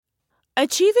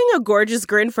Achieving a gorgeous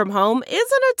grin from home isn't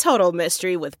a total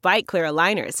mystery with Bite Clear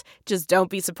aligners. Just don't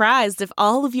be surprised if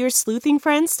all of your sleuthing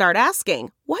friends start asking,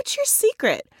 "What's your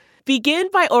secret?" Begin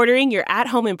by ordering your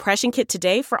at-home impression kit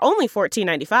today for only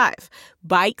 $14.95.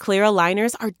 Bite Clear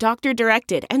aligners are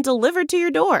doctor-directed and delivered to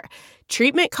your door.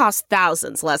 Treatment costs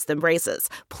thousands less than braces.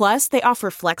 Plus, they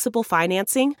offer flexible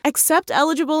financing, accept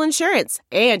eligible insurance,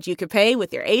 and you can pay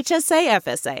with your HSA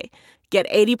FSA. Get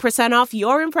 80% off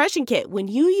your impression kit when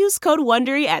you use code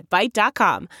WONDERY at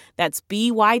Byte.com. That's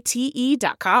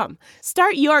BYTE.com.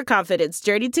 Start your confidence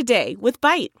journey today with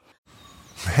Byte.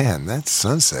 Man, that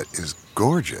sunset is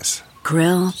gorgeous.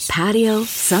 Grill, patio,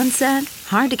 sunset.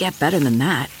 Hard to get better than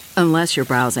that. Unless you're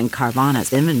browsing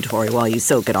Carvana's inventory while you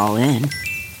soak it all in.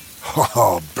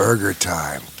 Oh, burger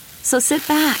time. So sit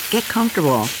back, get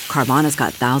comfortable. Carvana's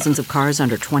got thousands of cars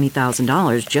under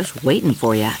 $20,000 just waiting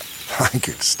for you. I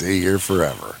could stay here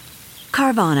forever.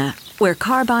 Carvana, where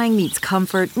car buying meets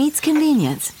comfort meets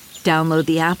convenience. Download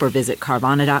the app or visit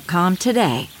Carvana.com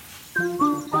today.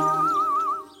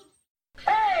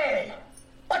 Hey!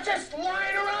 What's this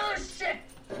lying around shit?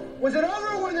 Was it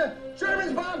over when the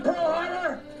Germans bombed Pearl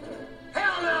Harbor?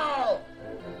 Hell no!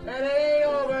 And it ain't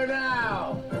over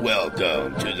now.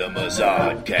 Welcome to the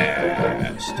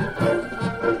Mizzou-cast.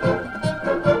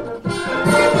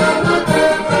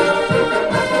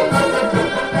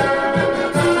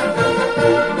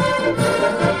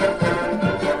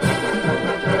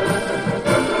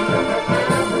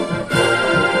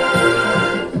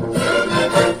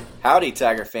 Howdy,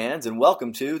 Tiger fans, and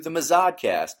welcome to the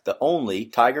Mizzou-cast, the only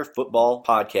Tiger football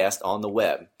podcast on the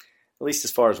web, at least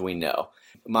as far as we know.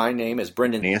 My name is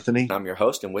Brendan Anthony. I'm your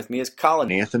host, and with me is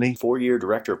Colin Anthony, 4-year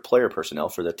Director of Player Personnel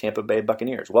for the Tampa Bay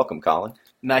Buccaneers. Welcome, Colin.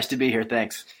 Nice to be here,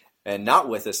 thanks. And not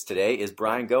with us today is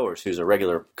Brian Goers, who's a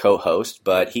regular co-host,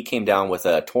 but he came down with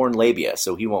a torn labia,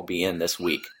 so he won't be in this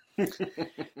week.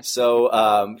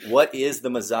 So what is the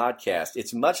Mizzou-cast?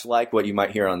 It's much like what you might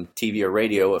hear on TV or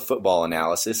radio, a football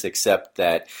analysis, except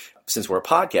that since we're a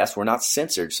podcast, we're not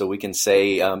censored, so we can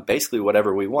say basically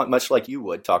whatever we want, much like you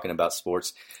would talking about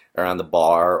sports around the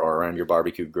bar or around your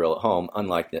barbecue grill at home,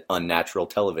 unlike the unnatural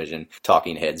television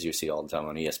talking heads you see all the time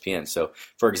on ESPN. So,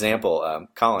 for example,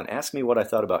 Colin, ask me what I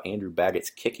thought about Andrew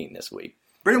Baggett's kicking this week.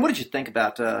 Brendan, what did you think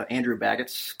about Andrew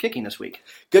Baggett's kicking this week?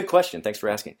 Good question. Thanks for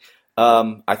asking.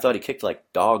 I thought he kicked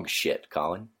like dog shit,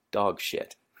 Colin. Dog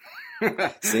shit.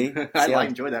 See? I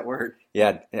enjoy that word.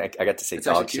 Yeah, I got to say it's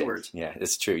dog actually shit. 2 words. Yeah,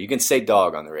 it's true. You can say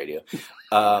dog on the radio.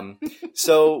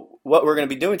 So what we're going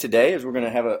to be doing today is we're going to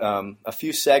have a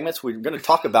few segments. We're going to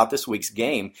talk about this week's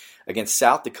game against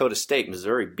South Dakota State.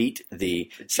 Missouri beat the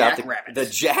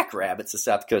Jackrabbits of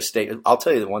South Dakota State. I'll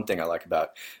tell you the one thing I like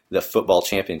about the football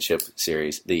championship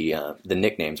series. The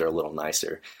nicknames are a little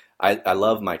nicer. I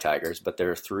love my Tigers, but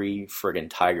there are 3 friggin'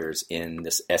 Tigers in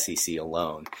this SEC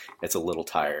alone. It's a little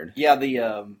tired. Yeah,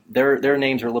 their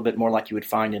names are a little bit more like you would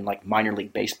find in like minor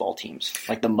league baseball teams,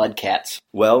 like the Mudcats.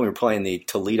 Well, we're playing the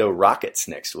Toledo Rockets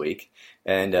next week,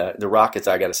 and the Rockets,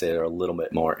 I got to say, are a little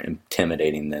bit more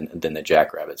intimidating than the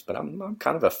Jackrabbits, but I'm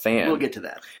kind of a fan. We'll get to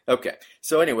that. Okay,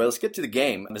 so anyway, let's get to the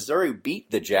game. Missouri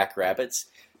beat the Jackrabbits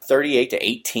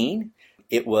 38-18.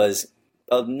 It was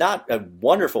not a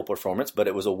wonderful performance, but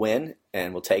it was a win,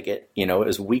 and we'll take it. You know, it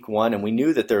was week 1, and we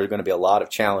knew that there were going to be a lot of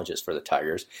challenges for the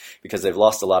Tigers because they've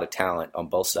lost a lot of talent on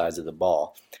both sides of the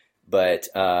ball. But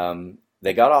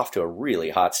they got off to a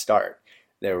really hot start.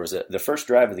 There was the first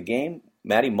drive of the game.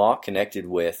 Matty Mock connected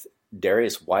with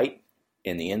Darius White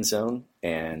in the end zone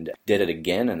and did it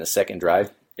again in the second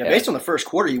drive. Yeah, based on the first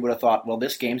quarter, you would have thought, well,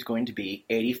 this game's going to be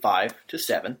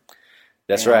 85-7.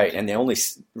 That's right, and the only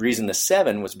reason the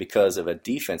 7 was because of a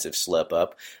defensive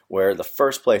slip-up where the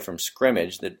first play from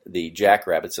scrimmage, the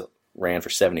Jackrabbits ran for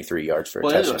 73 yards for a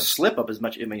touchdown. Well, it was a slip-up as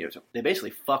much. I mean, they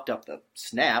basically fucked up the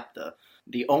snap.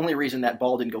 The only reason that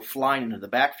ball didn't go flying into the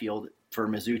backfield for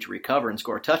Mizzou to recover and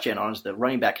score a touchdown on is the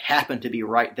running back happened to be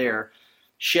right there.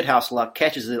 Shithouse luck,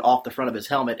 catches it off the front of his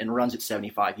helmet and runs it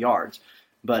 75 yards.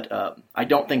 But I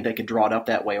don't think they could draw it up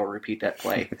that way or repeat that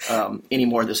play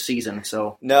anymore this season.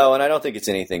 So no, and I don't think it's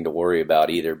anything to worry about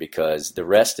either because the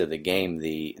rest of the game,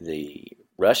 the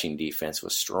rushing defense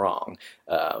was strong.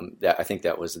 I think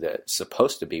that was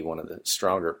supposed to be one of the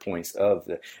stronger points of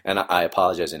the. And I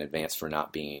apologize in advance for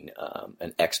not being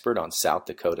an expert on South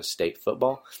Dakota State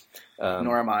football.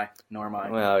 Nor am I.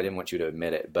 Well, I didn't want you to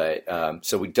admit it, but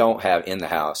so we don't have in the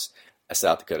house a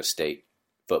South Dakota State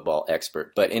football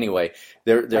expert. But anyway,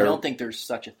 I don't think there's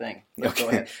such a thing. Okay. Go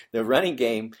ahead. The running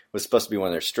game was supposed to be one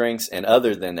of their strengths, and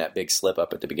other than that big slip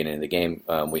up at the beginning of the game,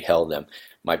 we held them.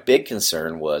 My big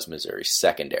concern was Missouri's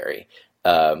secondary.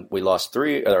 We lost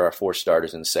 3 of our 4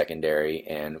 starters in the secondary,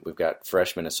 and we've got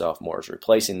freshmen and sophomores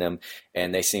replacing them,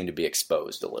 and they seem to be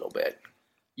exposed a little bit.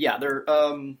 Yeah, they're.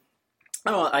 I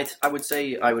don't know. I would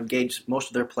say I would gauge most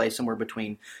of their play somewhere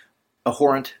between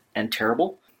abhorrent and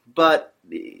terrible, but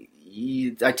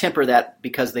I temper that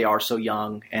because they are so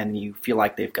young, and you feel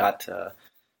like they've got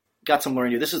some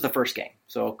learning to do. This is the first game,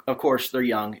 so of course they're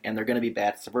young and they're going to be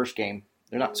bad. It's the first game.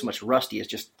 They're not so much rusty as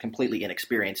just completely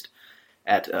inexperienced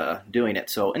at doing it.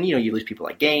 So, and you lose people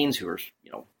like Gaines, who are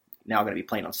now going to be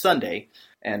playing on Sunday,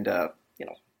 and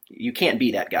you can't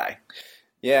be that guy.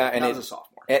 Yeah, and as a sophomore.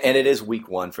 And it is week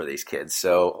 1 for these kids,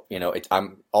 so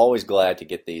I'm always glad to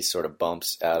get these sort of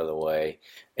bumps out of the way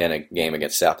in a game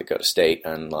against South Dakota State,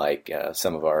 unlike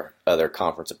some of our other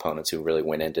conference opponents who really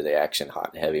went into the action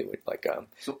hot and heavy.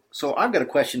 So I've got a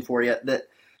question for you.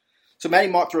 So Matty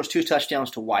Mock throws 2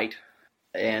 touchdowns to White,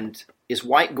 and is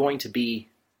White going to be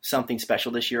something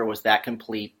special this year? Or was that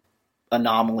complete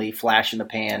anomaly, flash in the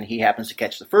pan? He happens to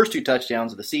catch the first 2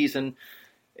 touchdowns of the season.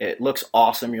 It looks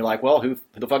awesome. You're like, well, who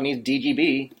the fuck needs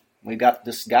DGB? We've got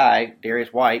this guy,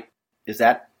 Darius White. Is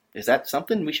that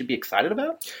something we should be excited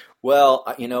about? Well,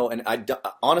 and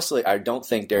honestly, I don't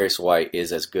think Darius White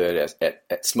is as good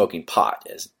at smoking pot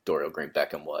as Dorial Green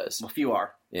Beckham was. Well, few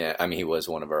are. Yeah, I mean, he was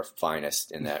one of our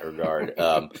finest in that regard.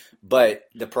 But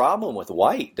the problem with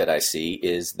White that I see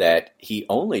is that he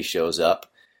only shows up.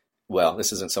 Well,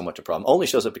 this isn't so much a problem. Only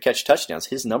shows up to catch touchdowns.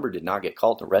 His number did not get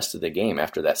called the rest of the game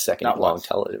after that second long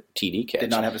TD catch. Did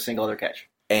not have a single other catch.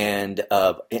 And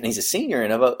he's a senior,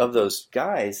 and of those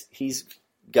guys, he's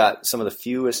got some of the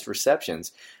fewest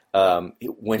receptions.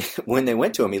 When they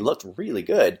went to him, he looked really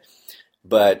good.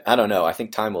 But I don't know. I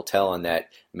think time will tell on that.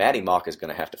 Matty Mock is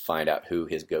going to have to find out who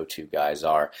his go-to guys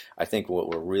are. I think what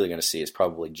we're really going to see is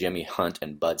probably Jimmy Hunt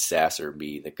and Bud Sasser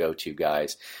be the go-to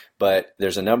guys. But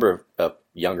there's a number of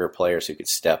younger players who could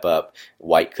step up.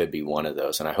 White could be one of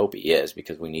those, and I hope he is,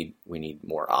 because we need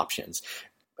more options.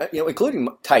 Including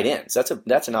tight ends.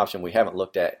 That's an option we haven't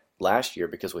looked at last year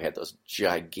because we had those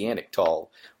gigantic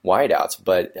tall wideouts.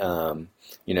 But we're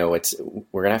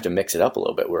going to have to mix it up a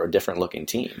little bit. We're a different looking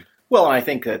team. Well, and I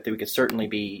think that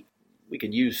we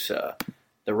could use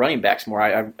the running backs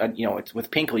more. It's with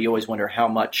Pinkel, you always wonder how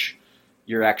much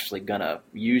you're actually going to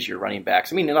use your running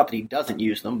backs. I mean, not that he doesn't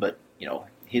use them, but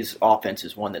his offense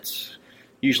is one that's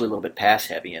usually a little bit pass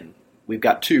heavy, and we've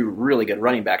got 2 really good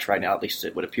running backs right now. At least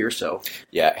it would appear so.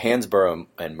 Yeah, Hansborough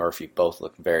and Murphy both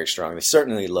look very strong. They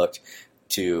certainly looked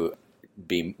to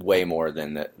be way more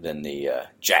than the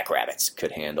Jackrabbits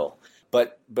could handle.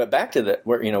 But back to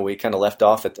where we kind of left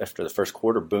off after the first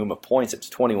quarter boom of points. It was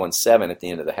 21-7 at the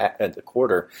end of the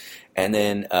quarter, and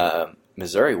then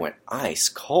Missouri went ice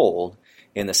cold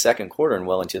in the second quarter and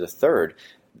well into the third.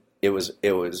 It was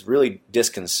really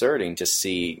disconcerting to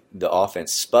see the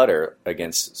offense sputter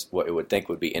against what you would think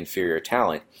would be inferior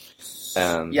talent.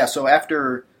 So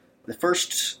after the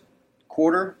first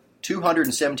quarter,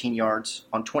 217 yards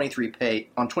on 23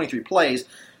 plays.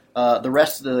 The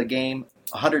rest of the game,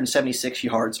 176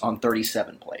 yards on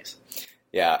 37 plays.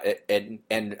 Yeah,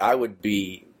 and I would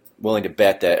be willing to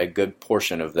bet that a good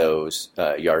portion of those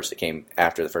yards that came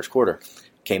after the first quarter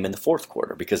came in the fourth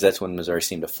quarter, because that's when Missouri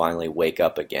seemed to finally wake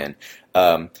up again.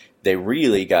 They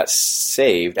really got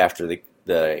saved after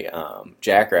the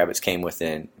Jackrabbits came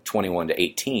within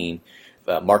 21-18.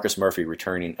 Marcus Murphy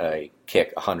returning a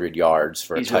kick 100 yards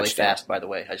for a touchdown. He's really fast, by the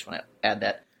way. I just want to add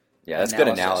that. Yeah, that's good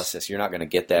analysis. You're not going to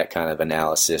get that kind of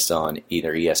analysis on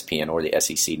either ESPN or the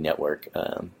SEC network.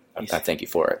 I thank you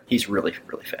for it. He's really,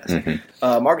 really fast.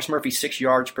 Mm-hmm. Marcus Murphy, 6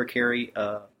 yards per carry.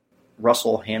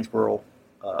 Russell Hansborough,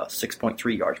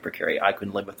 6.3 yards per carry. I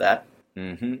couldn't live with that.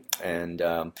 Mm-hmm. And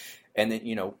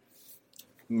then,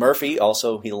 Murphy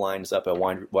also, he lines up a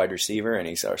wide receiver, and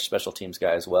he's our special teams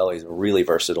guy as well. He's really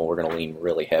versatile. We're going to lean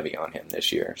really heavy on him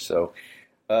this year. So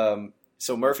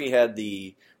Murphy had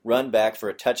the run back for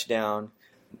a touchdown.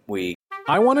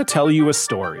 I want to tell you a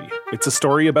story. It's a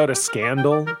story about a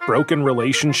scandal, broken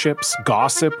relationships,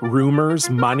 gossip, rumors,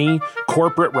 money,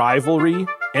 corporate rivalry,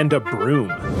 and a broom.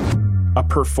 A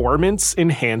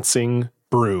performance-enhancing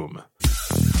broom.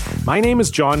 My name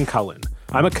is John Cullen.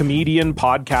 I'm a comedian,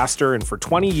 podcaster, and for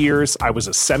 20 years, I was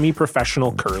a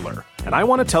semi-professional curler. And I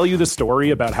want to tell you the story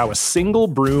about how a single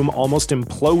broom almost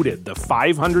imploded the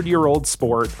 500-year-old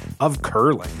sport of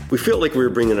curling. We felt like we were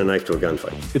bringing a knife to a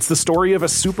gunfight. It's the story of a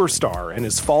superstar and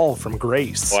his fall from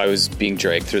grace. I was being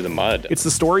dragged through the mud. It's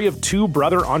the story of 2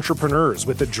 brother entrepreneurs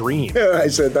with a dream. I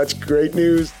said, that's great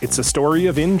news. It's a story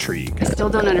of intrigue. I still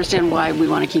don't understand why we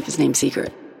want to keep his name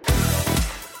secret.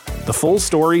 The full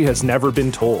story has never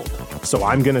been told, so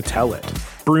I'm going to tell it.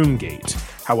 Broomgate.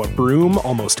 how a broom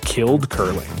almost killed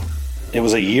curling. It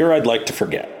was a year I'd like to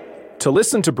forget. To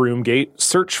listen to Broomgate,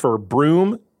 search for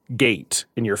Broomgate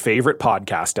in your favorite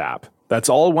podcast app. That's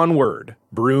all one word,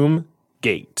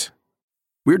 Broomgate.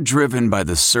 We're driven by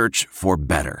the search for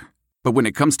better. But when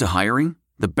it comes to hiring,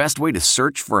 the best way to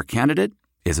search for a candidate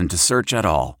isn't to search at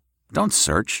all. Don't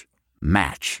search.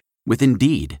 Match with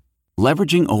Indeed.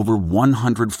 Leveraging over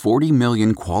 140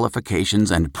 million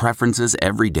qualifications and preferences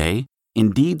every day,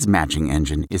 Indeed's matching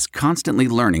engine is constantly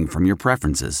learning from your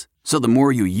preferences. So the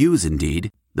more you use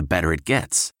Indeed, the better it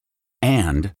gets.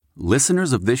 And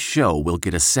listeners of this show will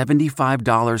get a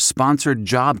 $75 sponsored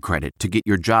job credit to get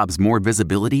your jobs more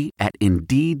visibility at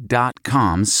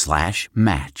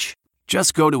Indeed.com/match.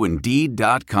 Just go to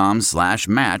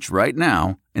Indeed.com/match right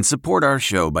now and support our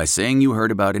show by saying you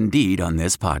heard about Indeed on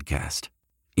this podcast.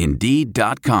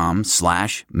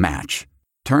 Indeed.com/match.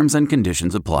 Terms and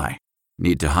conditions apply.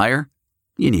 Need to hire?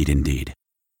 You need Indeed.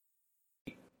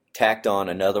 Tacked on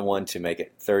another one to make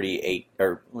it 38,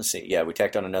 or let's see, yeah, we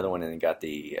tacked on another one and then got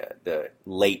the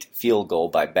late field goal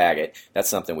by Baggett. That's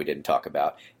something we didn't talk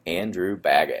about. Andrew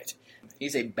Baggett.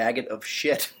 He's a Baggett of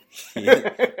shit.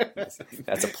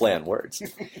 That's a play on words.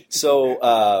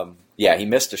 So, yeah, he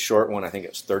missed a short one. I think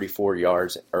it was 34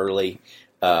 yards early.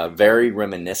 Very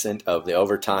reminiscent of the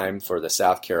overtime for the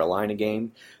South Carolina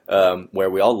game, where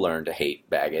we all learned to hate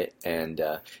Baggett. And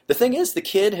the thing is, the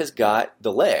kid has got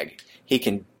the leg. He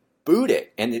can boot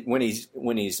it, and when he's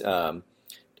on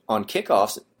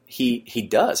kickoffs, he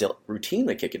does. He'll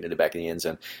routinely kick it into the back of the end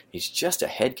zone. He's just a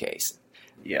head case.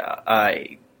 Yeah.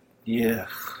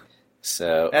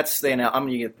 So that's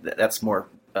that's more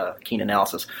keen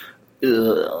analysis.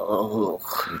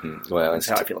 Mm-hmm. Well, that's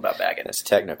how I feel about Baggett. That's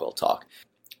technical talk.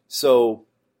 So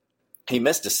he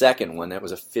missed a second one. That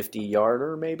was a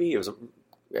 50-yarder, maybe.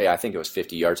 I think it was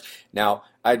 50 yards. Now,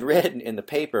 I'd read in the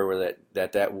paper where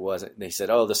that wasn't. They said,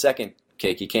 the second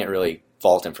kick, you can't really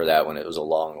fault him for that one. It was a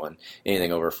long one.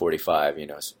 Anything over 45,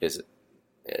 is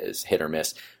hit or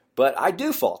miss. But I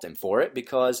do fault him for it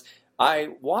because I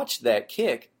watched that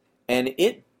kick and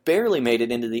it barely made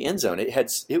it into the end zone.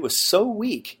 It was so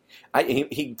weak.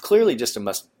 He clearly just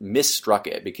misstruck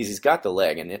it because he's got the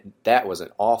leg, and that was an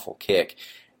awful kick.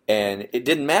 And it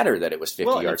didn't matter that it was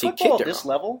 50 yards. He kicked it at this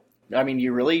wrong. level. I mean,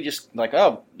 you really just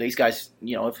these guys,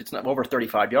 if it's not over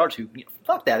 35 yards,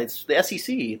 fuck that. It's the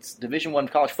SEC. It's Division I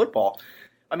college football.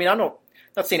 I mean, I'm not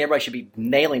saying everybody should be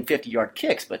nailing 50-yard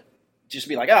kicks, but just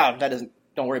be like,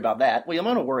 don't worry about that. Well, I'm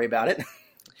going to worry about it.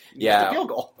 Yeah. The field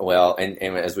goal. Well, and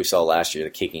as we saw last year, the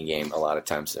kicking game, a lot of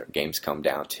times their games come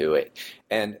down to it.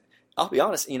 And I'll be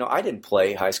honest, I didn't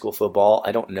play high school football.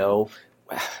 I don't know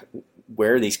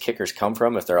where these kickers come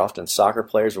from, if they're often soccer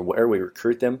players or where we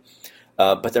recruit them.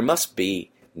 But there must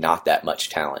be not that much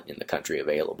talent in the country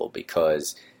available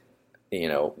because,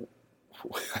 I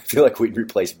feel like we'd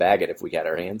replace Baggett if we had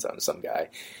our hands on some guy.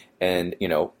 And,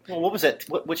 Well, what was it?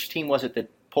 Which team was it that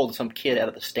pulled some kid out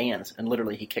of the stands and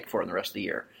literally he kicked for him the rest of the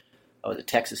year? Was it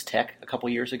Texas Tech a couple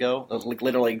years ago? It was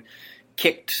literally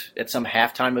kicked at some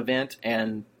halftime event,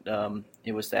 and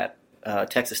it was that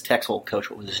Texas Tech's old coach.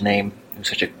 What was his name? He was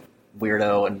such a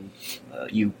weirdo and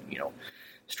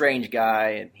strange guy.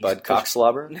 And Bud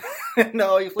Cockslobber?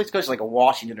 No, he's coaching like a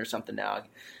Washington or something now.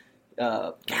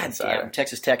 God damn,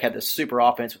 Texas Tech had this super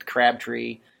offense with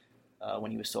Crabtree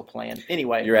when he was still playing.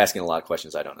 Anyway. You're asking a lot of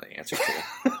questions I don't know the answer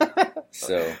to.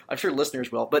 So I'm sure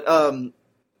listeners will. But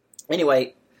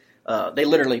anyway, they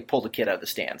literally pulled a kid out of the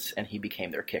stands, and he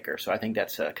became their kicker. So I think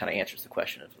that's kind of answers the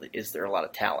question of, is there a lot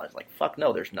of talent? It's like, fuck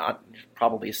no, there's not. There's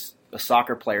probably a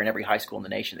soccer player in every high school in the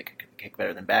nation that can kick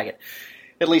better than Baggett,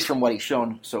 at least from what he's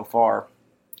shown so far.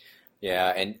 Yeah,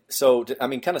 and so,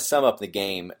 kind of sum up the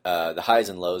game, the highs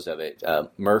and lows of it.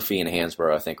 Murphy and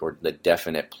Hansborough, I think, were the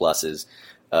definite pluses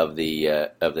for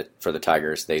the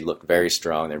Tigers. They looked very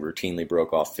strong. They routinely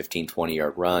broke off 15,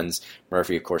 20-yard runs.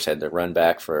 Murphy, of course, had the run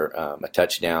back for a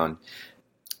touchdown.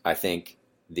 I think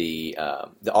the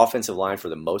offensive line, for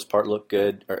the most part, looked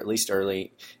good, or at least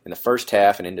early in the first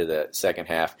half and into the second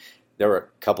half. There were a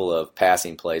couple of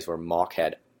passing plays where Mock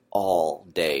had all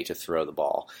day to throw the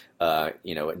ball.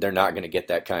 They're not going to get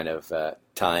that kind of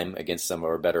time against some of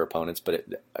our better opponents, but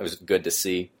it was good to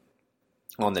see.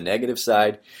 On the negative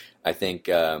side, I think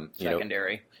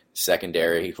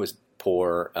secondary was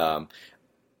poor.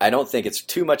 I don't think it's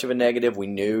too much of a negative. We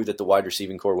knew that the wide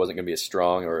receiving core wasn't going to be as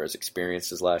strong or as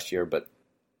experienced as last year, but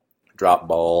drop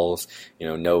balls,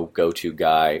 no go-to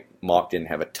guy. Mock didn't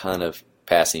have a ton of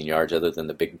passing yards other than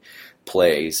the big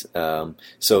plays.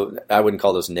 So I wouldn't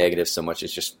call those negatives so much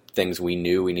as just things we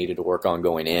knew we needed to work on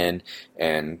going in,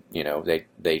 and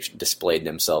they displayed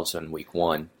themselves in week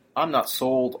one. I'm not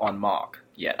sold on Mock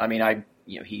yet. I mean,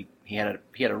 he had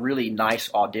a really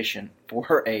nice audition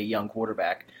for a young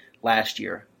quarterback last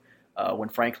year when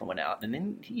Franklin went out, and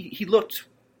then he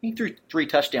threw 3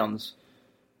 touchdowns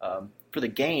for the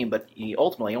game, but he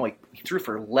ultimately he threw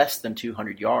for less than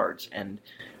 200 yards. And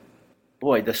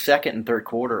boy, the second and third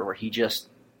quarter where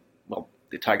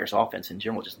the Tigers' offense in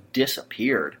general just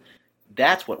disappeared.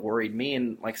 That's what worried me.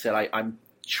 And like I said, I'm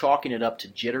chalking it up to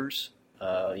jitters,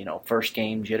 first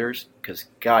game jitters, because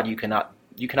God, you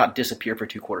cannot disappear for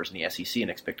 2 quarters in the SEC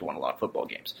and expect to win a lot of football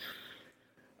games.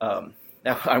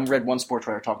 Now, I read one sports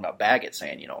writer talking about Baggett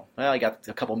saying, he got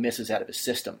a couple misses out of his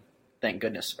system, thank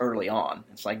goodness, early on.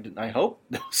 It's like, I hope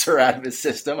those are out of his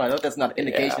system. I hope that's not an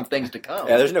indication of things to come.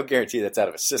 Yeah, there's no guarantee that's out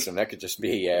of his system. That could just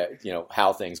be,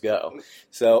 how things go.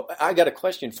 So I got a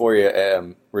question for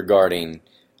you regarding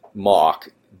Mock.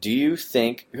 Do you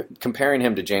think, comparing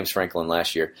him to James Franklin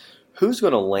last year, who's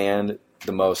going to land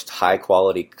the most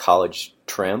high-quality college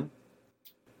trim?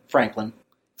 Franklin.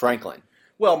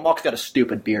 Well, Mock's got a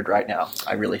stupid beard right now.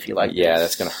 I really feel like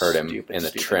that's going to hurt him in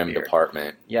the trim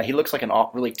department. Yeah, he looks like an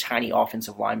really tiny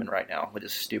offensive lineman right now with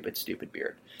his stupid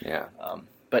beard. Yeah.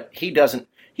 But he doesn't.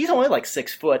 He's only like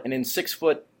 6 foot, and in 6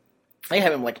 foot, they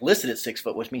have him listed at 6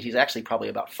 foot, which means he's actually probably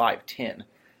about 5'10".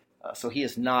 So he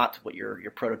is not what your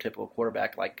prototypical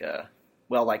quarterback like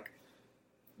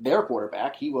their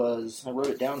quarterback. He was. I wrote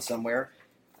it down somewhere.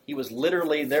 He was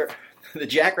literally there. The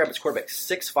Jackrabbits quarterback,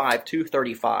 6'5",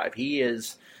 235. He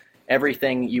is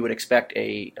everything you would expect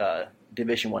a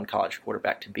Division I college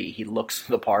quarterback to be. He looks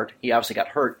the part. He obviously got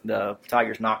hurt. The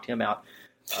Tigers knocked him out.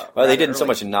 Well, they didn't so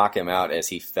much knock him out as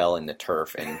he fell in the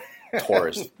turf and tore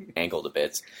his ankle to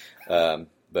bits.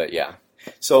 But yeah.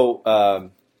 So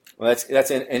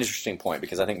that's an interesting point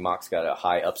because I think Mock's got a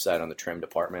high upside on the trim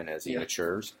department as he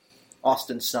matures.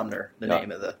 Austin Sumner,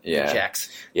 name of the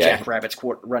Jackrabbits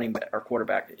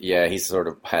quarterback. Yeah, he sort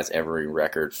of has every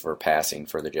record for passing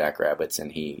for the Jackrabbits,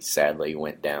 and he sadly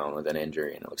went down with an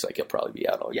injury, and it looks like he'll probably be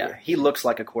out all year. Yeah, he looks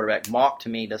like a quarterback. Mock, to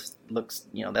me, just looks,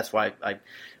 that's why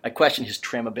I question his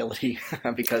trim ability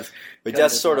because... But it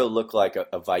does sort of look like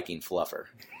a Viking fluffer.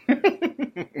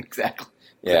 Exactly.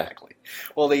 Yeah. Exactly.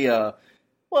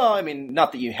 Well, I mean,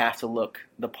 not that you have to look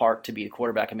the part to be a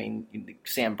quarterback. I mean,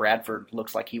 Sam Bradford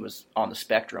looks like he was on the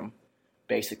spectrum,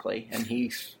 basically, and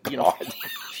he's, he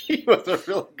was a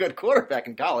really good quarterback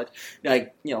in college.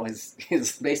 Like,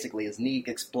 his basically his knee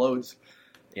explodes,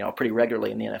 pretty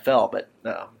regularly in the NFL. But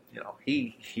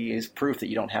he is proof that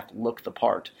you don't have to look the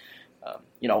part.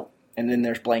 And then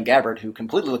there's Blaine Gabbert, who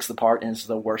completely looks the part and is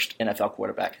the worst NFL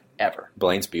quarterback ever.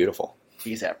 Blaine's beautiful.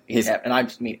 He's ever, and I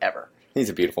just mean ever. He's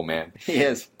a beautiful man. He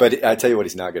is. But I tell you what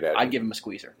he's not good at. I'd give him a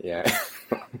squeezer. Yeah.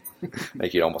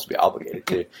 Like you'd almost be obligated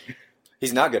to.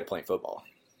 He's not good at playing football.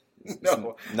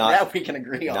 No, that we can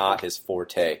agree on. Not his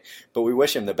forte. But we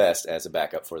wish him the best as a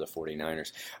backup for the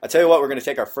 49ers. I'll tell you what, we're going to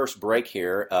take our first break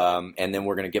here, and then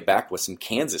we're going to get back with some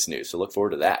Kansas news. So look forward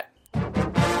to that.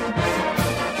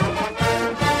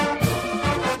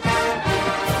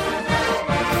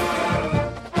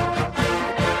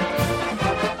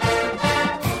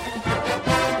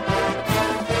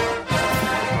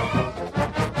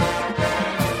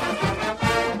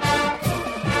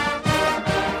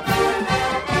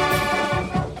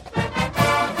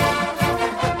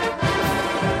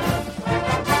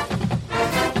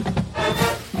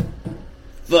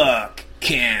 Fuck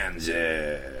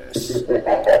Kansas.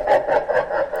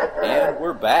 And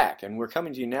we're back, and we're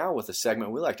coming to you now with a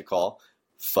segment we like to call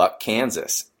Fuck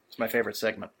Kansas. It's my favorite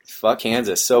segment. Fuck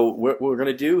Kansas. So what we're going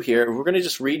to do here, we're going to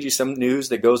just read you some news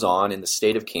that goes on in the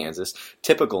state of Kansas.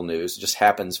 Typical news, just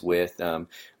happens with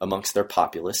amongst their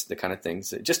populace, the kind of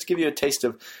things, just to give you a taste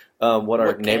of what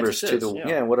our neighbors to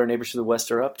the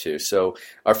west are up to. So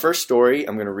our first story,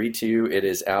 I'm going to read to you. It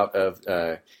is out of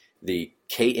the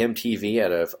KMTV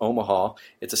out of Omaha.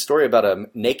 It's a story about a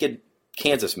naked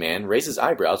Kansas man raises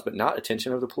eyebrows but not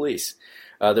attention of the police.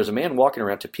 There's a man walking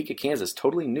around Topeka, Kansas,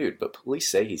 totally nude, but police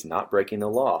say he's not breaking the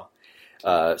law.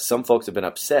 Some folks have been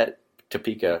upset.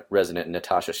 Topeka resident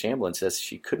Natasha Shamblin says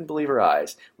she couldn't believe her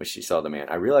eyes when she saw the man.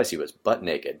 I realized he was butt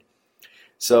naked.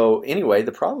 So anyway,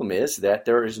 the problem is that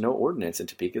there is no ordinance in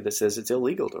Topeka that says it's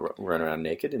illegal to run around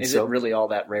naked. And is it really all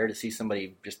that rare to see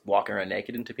somebody just walking around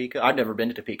naked in Topeka? I've never been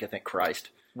to Topeka, thank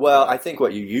Christ. Well, I think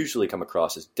what you usually come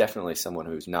across is definitely someone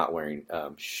who's not wearing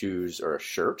shoes or a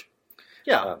shirt.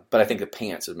 Yeah. But I think the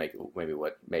pants is maybe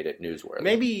what made it newsworthy.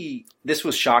 Maybe this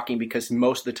was shocking because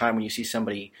most of the time when you see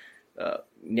somebody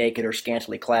naked or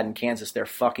scantily clad in Kansas, they're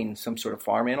fucking some sort of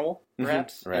farm animal,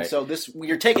 perhaps. Right. And so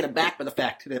you're taken aback by the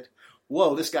fact that,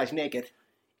 whoa, this guy's naked,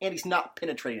 and he's not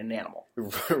penetrating an animal.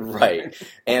 Right.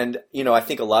 And, I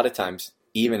think a lot of times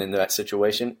even in that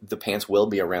situation, the pants will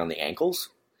be around the ankles.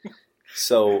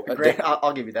 So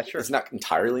I'll give you that. Sure, it's not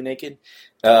entirely naked,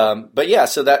 but yeah.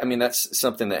 So that's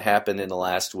something that happened in the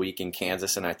last week in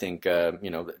Kansas, and I think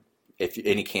if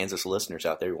any Kansas listeners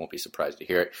out there, you won't be surprised to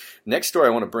hear it. Next story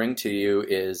I want to bring to you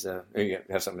is you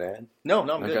have something to add? No,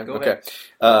 I'm good. Go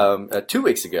ahead. 2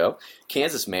 weeks ago,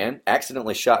 Kansas man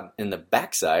accidentally shot in the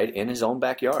backside in his own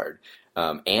backyard.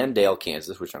 Andale,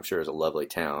 Kansas, which I'm sure is a lovely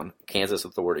town. Kansas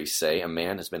authorities say a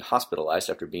man has been hospitalized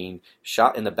after being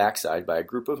shot in the backside by a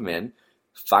group of men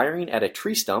firing at a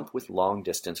tree stump with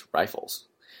long-distance rifles.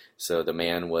 So the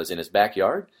man was in his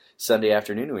backyard Sunday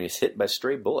afternoon when he was hit by a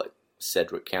stray bullet.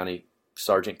 Sedgwick County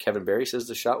Sergeant Kevin Berry says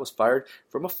the shot was fired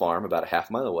from a farm about a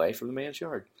half mile away from the man's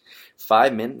yard.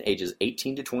 5 men ages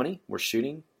 18 to 20 were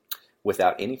shooting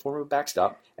without any form of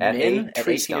backstop at men a at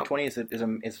tree 18 stump. to 20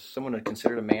 is someone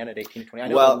considered a man at 18 to 20? I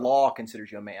know the law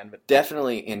considers you a man, but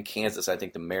definitely in Kansas, I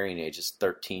think the marrying age is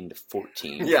 13 to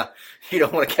 14. Yeah, you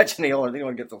don't want to catch any older. You don't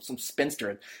want to get some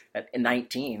spinster at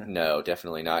 19. No,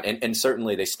 definitely not. And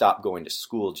certainly they stop going to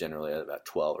school generally at about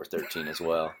 12 or 13 as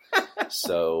well.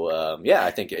 So, I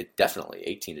think it definitely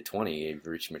 18 to 20, you've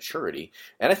reached maturity.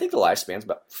 And I think the lifespan's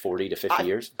about 40 to 50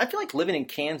 years. I feel like living in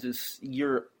Kansas,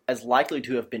 you're as likely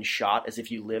to have been shot as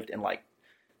if you lived in like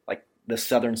the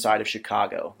southern side of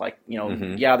Chicago.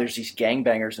 There's these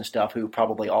gangbangers and stuff who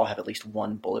probably all have at least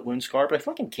one bullet wound scar, but I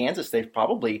feel like in Kansas they've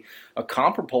probably a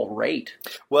comparable rate.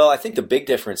 Well, I think the big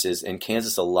difference is in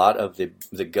Kansas a lot of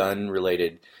the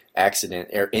gun-related accident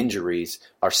or injuries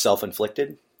are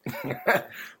self-inflicted.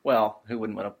 Well, who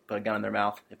wouldn't want to put a gun in their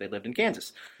mouth if they lived in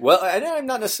Kansas? Well, I'm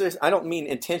not necessarily. I don't mean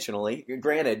intentionally.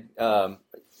 Granted, I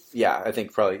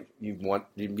think probably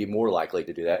you'd be more likely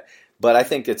to do that. But I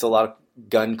think it's a lot of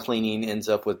gun cleaning ends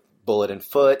up with bullet in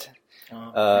foot,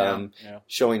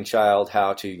 showing child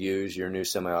how to use your new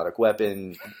semi-automatic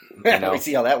weapon. We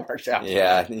see how that works out.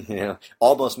 Yeah,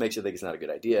 almost makes you think it's not a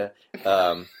good idea.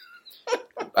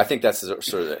 I think that's sort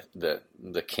of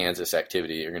the Kansas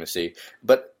activity you're going to see.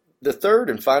 But the third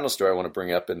and final story I want to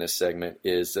bring up in this segment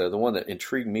is the one that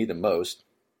intrigued me the most.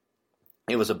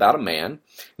 It was about a man, and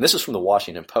this is from the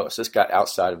Washington Post. This got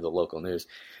outside of the local news.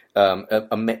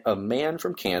 A man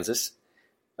from Kansas,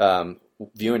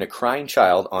 viewing a crying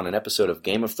child on an episode of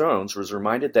Game of Thrones, was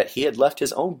reminded that he had left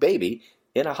his own baby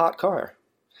in a hot car.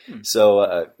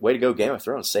 So, way to go, Game of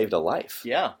Thrones saved a life.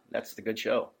 Yeah, that's the good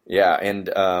show. Yeah, and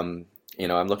I'm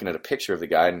looking at a picture of the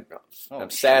guy, and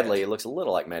sadly, it looks a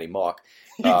little like Matty Mock.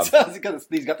 He does, because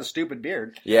he's got the stupid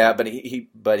beard. Yeah, but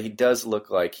he does look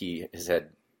like he has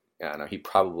had. I don't know. He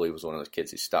probably was one of those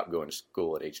kids who stopped going to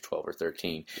school at age 12 or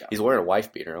 13. Yeah. He's wearing a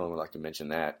wife beater. I only would like to mention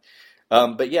that.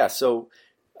 So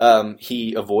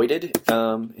he avoided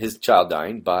his child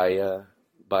dying by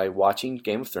watching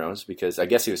Game of Thrones because I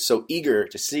guess he was so eager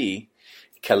to see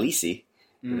Khaleesi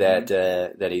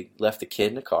that he left the kid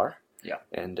in the car. Yeah,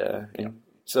 and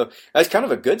so that's kind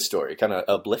of a good story, kind of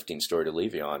uplifting story to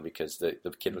leave you on because the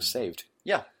kid was saved.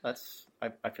 Yeah, I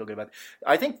feel good about it.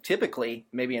 I think typically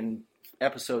maybe in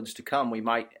episodes to come we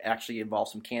might actually involve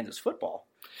some Kansas football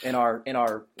in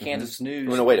our Kansas news.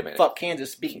 No, wait a minute. Fuck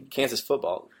Kansas. Kansas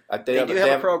football. They do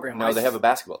have a program. No, they have a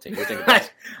basketball team. What do you think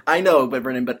about I know, but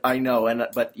Brendan, but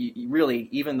you really,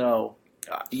 even though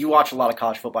you watch a lot of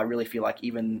college football, I really feel like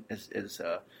even as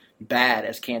bad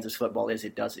as Kansas football is,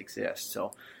 it does exist.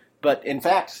 So, but in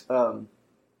fact,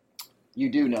 you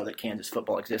do know that Kansas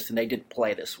football exists, and they did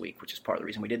play this week, which is part of the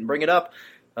reason we didn't bring it up.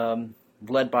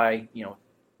 Led by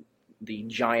the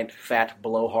giant, fat,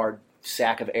 blowhard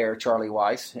sack of air, Charlie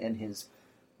Weiss, and his.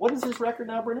 What is his record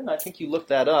now, Brendan? I think you looked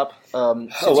that up.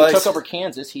 Since he took over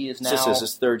Kansas, he is now. This is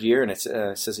his third year, and it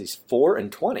says he's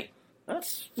 4-20.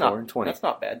 That's 4-20. That's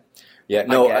not bad. Yeah,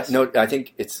 no. I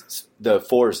think it's the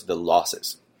 4 is the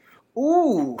losses.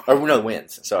 Ooh. Or no,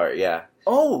 wins. Sorry, yeah.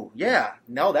 Oh, yeah.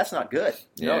 No, that's not good.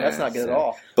 No, that's not good at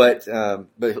all. But a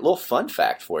little fun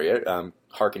fact for you,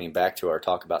 hearkening back to our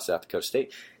talk about South Dakota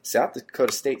State. South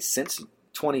Dakota State, since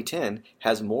 2010,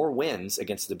 has more wins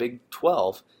against the Big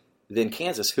 12 than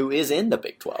Kansas, who is in the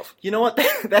Big 12. You know what?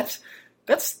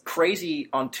 That's crazy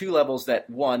on two levels. That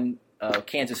one,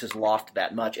 Kansas has lost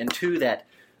that much, and two, that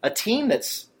a team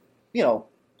that's,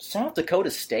 South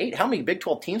Dakota State, how many Big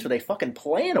 12 teams were they fucking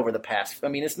playing over the past? I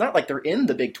mean, it's not like they're in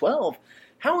the Big 12.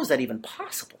 How is that even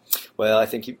possible? Well, I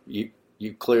think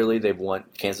you clearly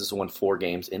Kansas has won 4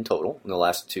 games in total in the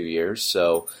last 2 years.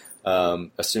 So,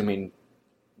 assuming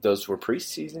those were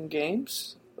preseason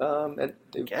games, I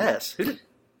guess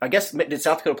did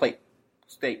South Dakota play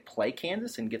State play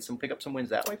Kansas and pick up some wins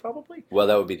that way, probably? Well,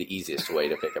 that would be the easiest way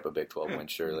to pick up a Big 12 win,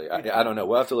 surely. I don't know.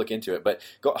 We'll have to look into it. But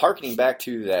harkening back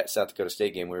to that South Dakota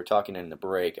State game, we were talking in the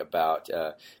break about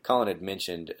Colin had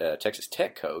mentioned Texas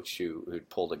Tech coach who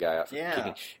pulled a guy out for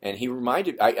kicking. And he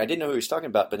reminded I didn't know who he was talking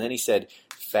about, but then he said,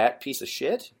 fat piece of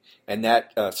shit. And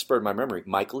that spurred my memory.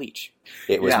 Mike Leach.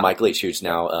 It was Mike Leach, who's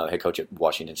now head coach at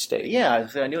Washington State. Yeah,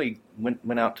 I knew he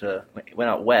went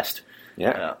out west.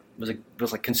 Yeah,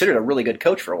 was like considered a really good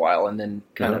coach for a while, and then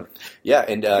kind of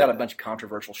and got a bunch of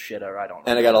controversial shit. I don't know.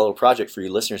 And I got a little project for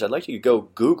you listeners. I'd like you to go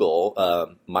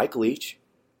Google Mike Leach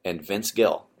and Vince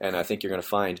Gill, and I think you're going to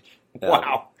find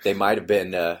they might have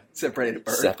been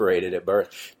separated at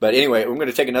birth. But anyway, we're going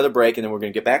to take another break, and then we're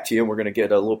going to get back to you, and we're going to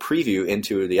get a little preview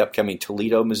into the upcoming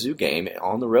Toledo-Mizzou game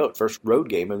on the road, first road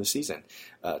game of the season.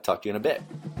 Talk to you in a bit.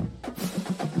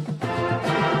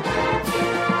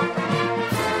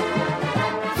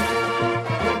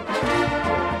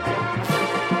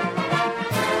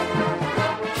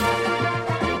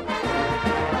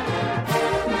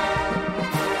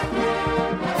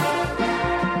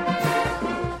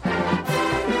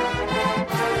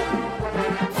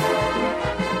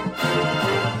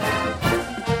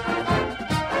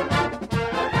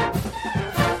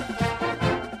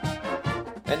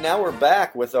 Now we're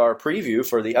back with our preview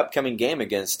for the upcoming game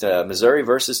against Missouri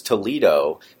versus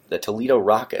Toledo, the Toledo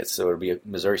Rockets. So it'll be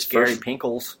Missouri's Gary first.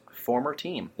 Pinkel's former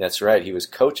team. That's right. He was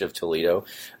coach of Toledo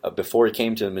before he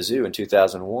came to Mizzou in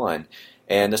 2001.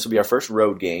 And this will be our first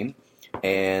road game.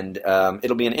 And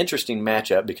it'll be an interesting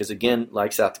matchup because, again,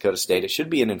 like South Dakota State, it should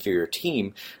be an inferior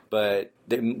team, but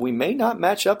we may not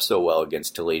match up so well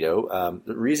against Toledo.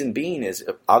 The reason being is,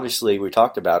 obviously, we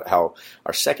talked about how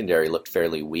our secondary looked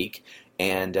fairly weak.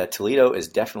 And Toledo is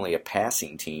definitely a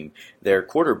passing team. Their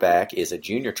quarterback is a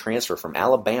junior transfer from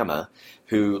Alabama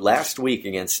who last week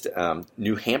against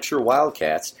New Hampshire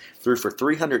Wildcats threw for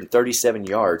 337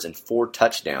 yards and 4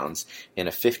 touchdowns in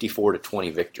a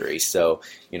 54-20 victory. So,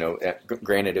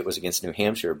 granted it was against New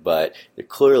Hampshire, but they're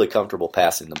clearly comfortable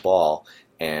passing the ball,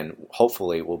 and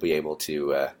hopefully we'll be able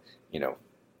to,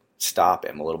 stop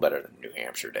him a little better than New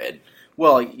Hampshire did.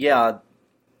 Well, yeah.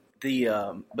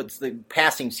 But the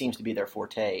passing seems to be their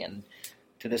forte, and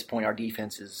to this point, our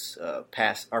defense is Our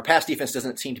pass defense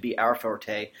doesn't seem to be our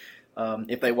forte.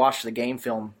 If they watch the game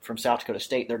film from South Dakota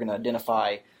State, they're going to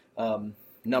identify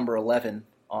number 11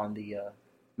 on the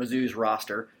Mizzou's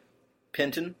roster.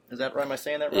 Penton, is that right? Am I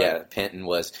saying that right? Yeah,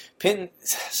 Penton.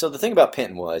 So the thing about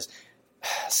Penton was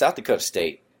South Dakota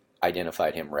State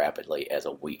identified him rapidly as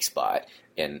a weak spot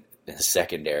in the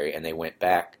secondary, and they went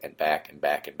back and back and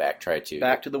back and back, tried to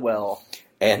back to the well.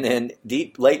 And then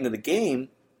late into the game,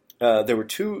 there were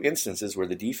 2 instances where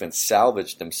the defense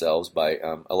salvaged themselves by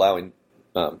allowing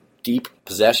deep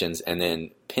possessions, and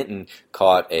then Penton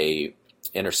caught a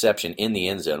interception in the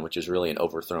end zone, which is really an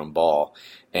overthrown ball.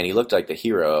 And he looked like the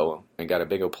hero and got a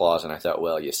big applause. And I thought,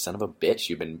 well, you son of a bitch,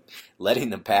 you've been letting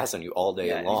them pass on you all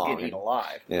day long. He's getting eaten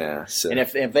alive. Yeah. So. And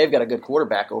if they've got a good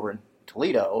quarterback over in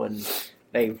Toledo and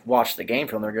they've watched the game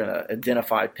film, they're going to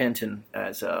identify Penton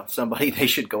as somebody they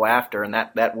should go after, and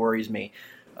that worries me.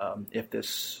 If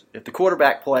the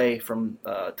quarterback play from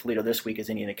Toledo this week is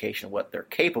any indication of what they're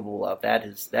capable of, that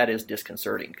is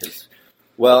disconcerting.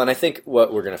 Well, and I think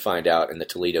what we're going to find out in the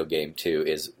Toledo game too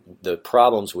is the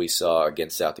problems we saw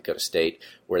against South Dakota State.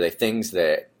 Were they things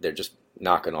that they're just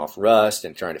knocking off rust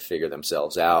and trying to figure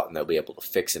themselves out, and they'll be able to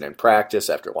fix it in practice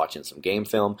after watching some game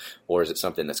film, or is it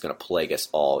something that's going to plague us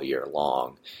all year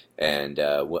long? And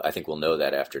I think we'll know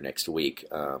that after next week.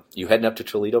 You heading up to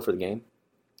Toledo for the game?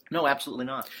 No, absolutely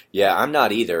not. Yeah, I'm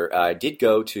not either. I did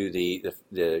go to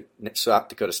the South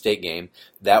Dakota State game.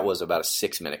 That was about a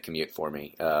 6-minute commute for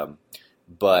me.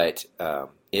 But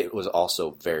it was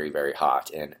also very, very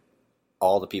hot, and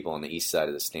all the people on the east side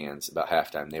of the stands, about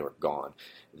halftime, they were gone.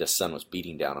 The sun was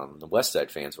beating down on them. The west side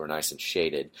fans were nice and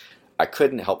shaded. I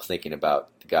couldn't help thinking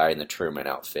about the guy in the Truman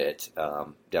outfit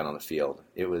down on the field.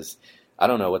 It was, I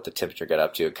don't know what the temperature got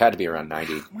up to. It had to be around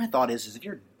 90. My thought is if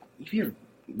you're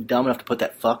dumb enough to put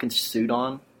that fucking suit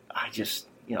on, I just,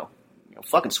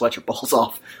 fucking sweat your balls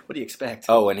off. What do you expect?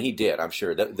 Oh, and he did, I'm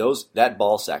sure. That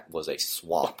ball sack was a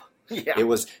swamp. Yeah. It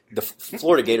was the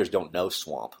Florida Gators don't know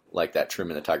swamp like that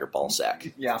Truman the Tiger ball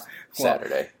sack. Yeah,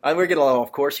 Saturday. We're getting a little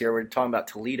off course here. We're talking about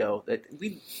Toledo. That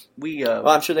well,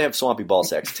 I'm sure they have swampy ball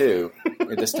sacks too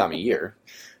at this time of year.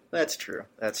 That's true.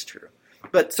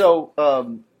 But so,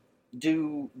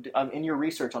 in your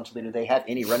research on Toledo, do they have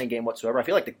any running game whatsoever? I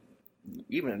feel like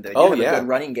Even they have a good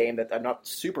running game that I'm not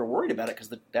super worried about it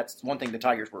because that's one thing the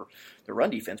Tigers were. Their run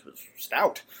defense was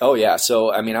stout. Oh yeah,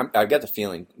 so I mean I've got the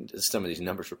feeling some of these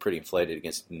numbers were pretty inflated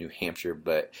against New Hampshire,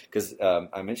 but because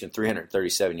I mentioned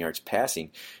 337 yards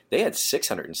passing, they had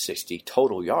 660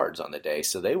 total yards on the day,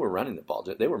 so they were running the ball.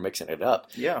 They were mixing it up.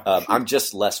 Yeah, I'm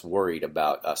just less worried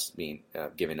about us being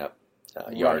giving up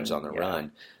yards on the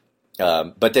run.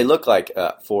 But they look like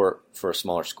for a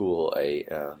smaller school,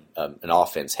 an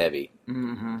offense heavy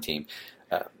team.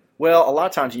 Well, a lot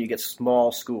of times when you get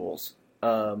small schools,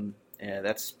 and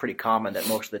that's pretty common that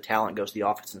most of the talent goes to the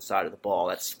offensive side of the ball.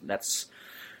 That's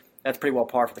pretty well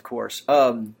par for the course.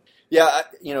 Yeah,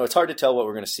 it's hard to tell what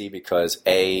we're going to see because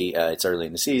A, it's early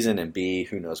in the season, and B,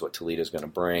 who knows what Toledo's going to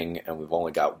bring, and we've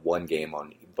only got one game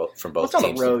from both teams. It's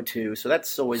on the road too, so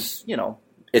that's always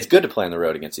It's good to play on the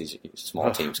road against these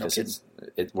small teams because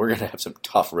we're going to have some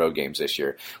tough road games this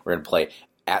year. We're going to play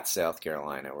at South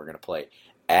Carolina. We're going to play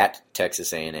at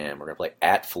Texas A&M. We're going to play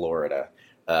at Florida.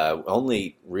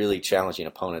 Only really challenging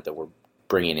opponent that we're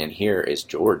bringing in here is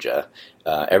Georgia.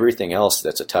 Everything else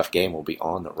that's a tough game will be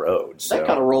on the road. So. That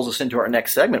kind of rolls us into our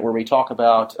next segment where we talk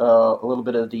about a little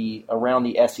bit of around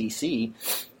the SEC.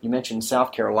 You mentioned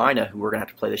South Carolina, who we're going to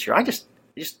have to play this year. I just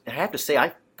have to say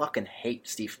I fucking hate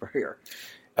Steve Spurrier.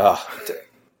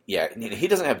 Yeah, he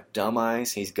doesn't have dumb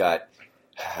eyes. He's got,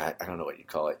 I don't know what you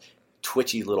call it,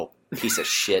 twitchy little piece of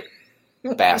shit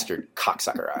bastard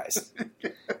cocksucker eyes.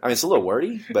 I mean, it's a little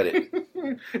wordy, but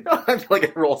I feel like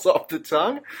it rolls off the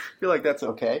tongue. I feel like that's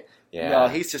okay. Yeah. No,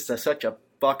 he's just such a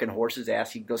fucking horse's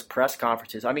ass. He goes press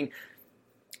conferences. I mean,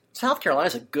 South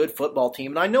Carolina's a good football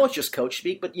team, and I know it's just coach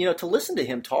speak, but, to listen to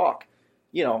him talk,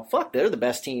 fuck, they're the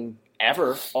best team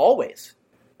ever, always.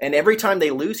 And every time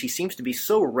they lose, he seems to be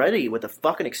so ready with a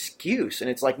fucking excuse. And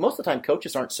it's like most of the time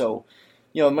coaches aren't so,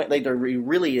 they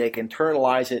can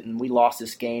internalize it and we lost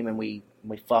this game and we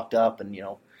fucked up and,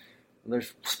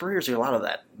 there's Spurrier's a lot of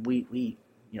that. We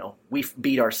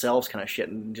beat ourselves kind of shit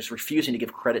and just refusing to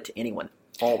give credit to anyone,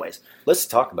 always. Let's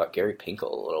talk about Gary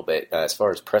Pinkel a little bit as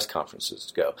far as press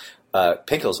conferences go.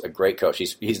 Pinkel's a great coach.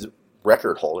 He's the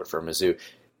record holder for Mizzou.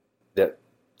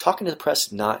 Talking to the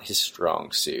press, not his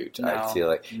strong suit. No, I feel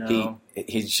like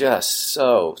he's just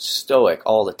so stoic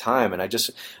all the time, and I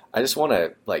just want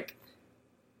to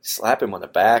slap him on the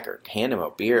back or hand him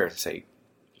a beer and say,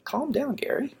 "Calm down,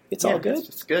 Gary. It's all good.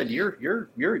 It's good.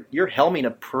 You're helming a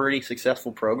pretty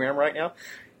successful program right now,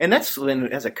 and that's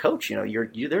when as a coach,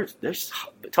 there's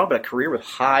talk about a career with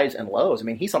highs and lows. I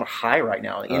mean, he's on a high right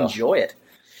now. Enjoy it."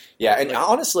 Yeah, and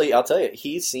honestly, I'll tell you,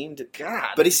 he seemed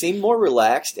more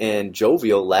relaxed and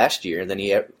jovial last year than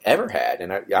he ever had.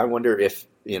 And I wonder if,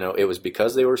 it was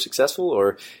because they were successful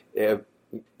or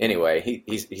anyway,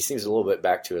 he seems a little bit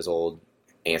back to his old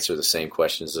answer the same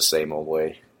questions the same old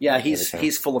way. Yeah,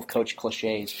 he's full of coach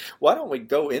cliches. Why don't we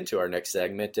go into our next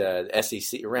segment,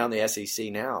 SEC around the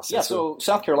SEC now? So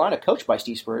South Carolina, coached by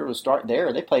Steve Spurrier, was starting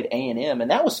there. They played A&M,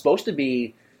 and that was supposed to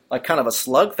be like kind of a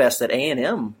slugfest that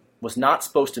A&M was not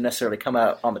supposed to necessarily come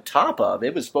out on the top of.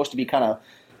 It was supposed to be kind of,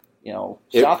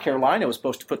 South Carolina was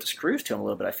supposed to put the screws to him a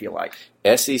little bit, I feel like.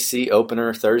 SEC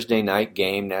opener, Thursday night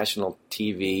game, national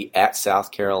TV at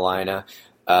South Carolina.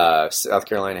 South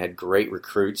Carolina had great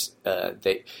recruits.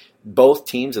 Both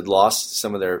teams had lost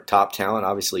some of their top talent.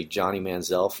 Obviously, Johnny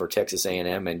Manziel for Texas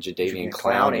A&M and Jadeveon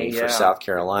Clowney for South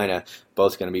Carolina,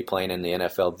 both going to be playing in the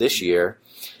NFL this year.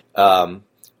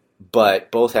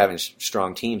 But both having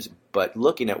strong teams. But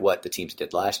looking at what the teams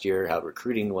did last year, how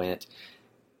recruiting went,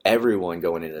 everyone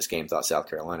going into this game thought South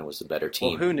Carolina was the better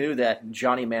team. Well, who knew that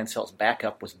Johnny Manziel's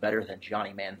backup was better than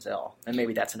Johnny Manziel? And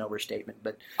maybe that's an overstatement,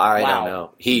 but I don't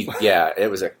know. It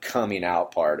was a coming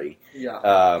out party.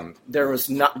 Yeah. There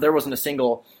wasn't a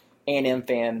single A&M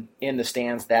fan in the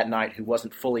stands that night who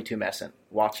wasn't fully tumescent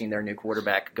watching their new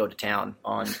quarterback go to town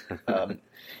on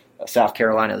South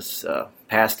Carolina's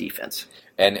pass defense.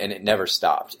 And it never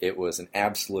stopped. It was an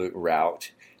absolute rout.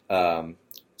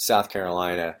 South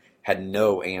Carolina had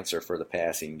no answer for the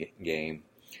passing game,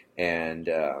 and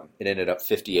it ended up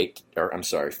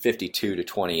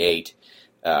 52-28.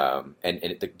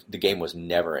 And the game was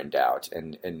never in doubt,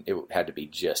 and it had to be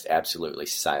just absolutely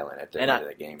silent at the end of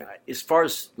the game. As far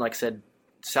as, like I said,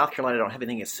 South Carolina, I don't have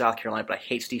anything against South Carolina, but I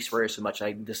hate Steve Spurrier so much.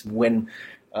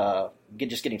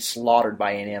 Just getting slaughtered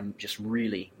by A&M just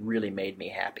really, really made me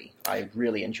happy. I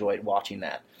really enjoyed watching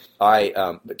that.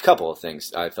 A couple of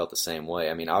things I felt the same way.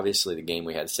 I mean, obviously the game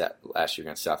we had set last year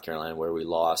against South Carolina where we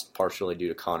lost, partially due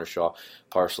to Connor Shaw,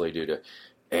 partially due to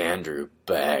Andrew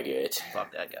Baggett.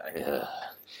 Fuck that guy.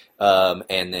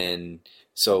 And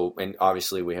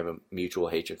obviously we have a mutual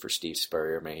hatred for Steve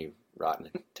Spurrier. May he rot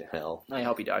to hell. I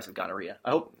hope he dies of gonorrhea.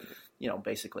 I hope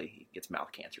basically he gets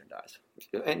mouth cancer and dies.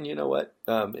 And you know what?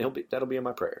 That'll be in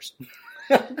my prayers.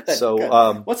 Good, so,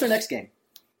 good. What's their next game?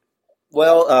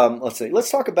 Well, let's see.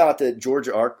 Let's talk about the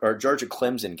Georgia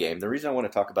Clemson game. The reason I want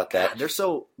to talk about that,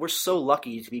 we're so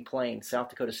lucky to be playing South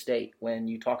Dakota State when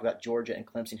you talk about Georgia and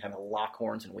Clemson having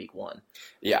Lockhorns in week 1.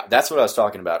 Yeah, that's what I was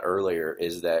talking about earlier.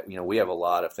 Is that we have a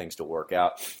lot of things to work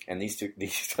out, and these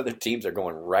other teams are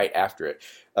going right after it.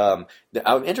 I'm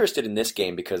interested in this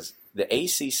game because the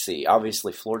ACC,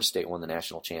 obviously, Florida State won the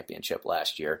national championship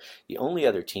last year. The only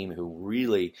other team who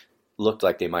really looked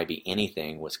like they might be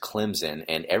anything was Clemson,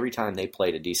 and every time they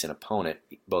played a decent opponent,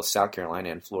 both South Carolina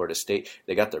and Florida State,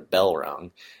 they got their bell rung.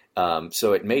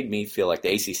 So it made me feel like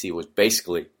the ACC was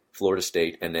basically Florida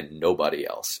State and then nobody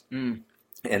else. And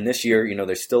this year,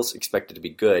 they're still expected to be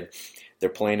good. They're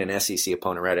playing an SEC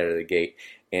opponent right out of the gate,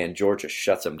 and Georgia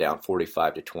shuts them down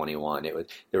 45-21.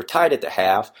 They were tied at the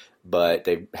half, but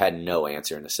they had no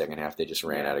answer in the second half. They just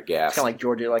ran out of gas. It's kind of like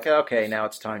Georgia, like, okay, now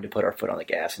it's time to put our foot on the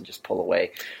gas and just pull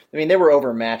away. I mean, they were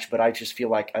overmatched, but I just feel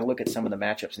like I look at some of the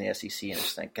matchups in the SEC and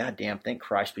just think, God damn, thank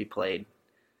Christ we played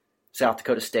South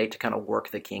Dakota State to kind of work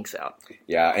the kinks out.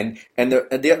 Yeah, and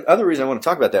the other reason I want to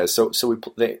talk about that is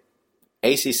the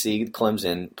ACC,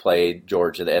 Clemson played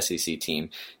Georgia, the SEC team.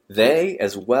 They,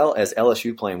 as well as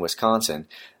LSU playing Wisconsin,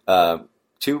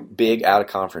 two big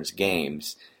out-of-conference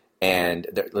games. And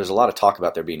there's a lot of talk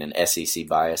about there being an SEC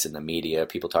bias in the media.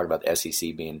 People talk about the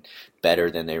SEC being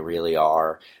better than they really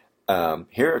are.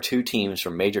 Here are two teams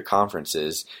from major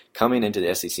conferences coming into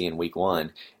the SEC in week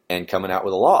 1 and coming out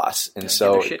with a loss. And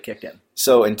so get their shit kicked in.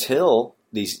 So until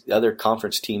these other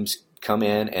conference teams come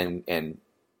in and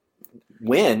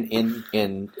win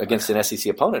in against an SEC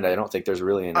opponent, I don't think there's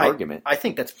really an argument. I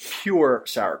think that's pure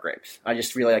sour grapes. I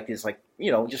just really like these,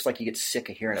 just like you get sick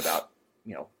of hearing about,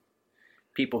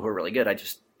 people who are really good.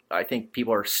 I think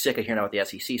people are sick of hearing about the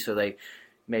SEC, so they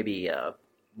maybe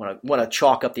want to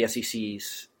chalk up the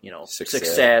SEC's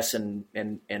success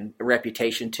and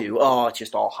reputation to it's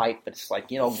just all hype. But it's like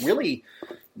really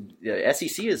the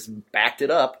SEC has backed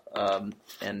it up,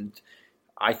 and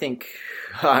I think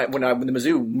when the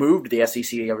Mizzou moved to the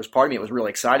SEC, there was part of me that was really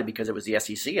excited because it was the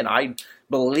SEC, and I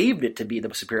believed it to be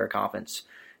the superior conference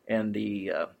in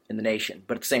the nation.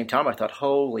 But at the same time, I thought,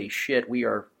 holy shit, we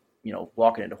are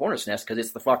walking into hornet's nest because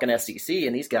it's the fucking SEC,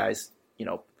 and these guys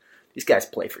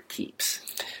play for keeps.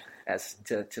 As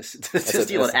to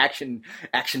steal an action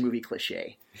movie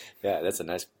cliche. Yeah, that's a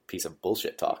nice piece of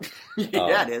bullshit talk.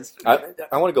 Yeah, it is.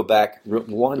 I want to go back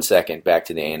 1 second back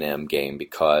to the A&M game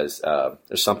because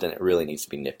there's something that really needs to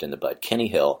be nipped in the bud. Kenny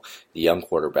Hill, the young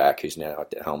quarterback who's now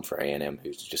at the helm for A&M,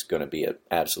 who's just going to be an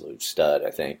absolute stud, I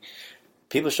think.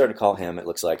 People are starting to call him, it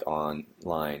looks like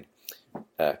online,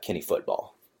 Kenny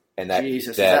Football. And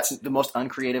Jesus, that's the most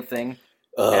uncreative thing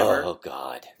ever. Oh,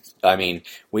 God. I mean,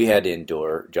 we had to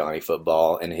endure Johnny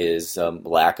Football and his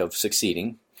lack of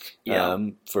succeeding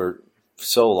for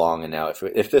so long. And now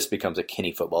if this becomes a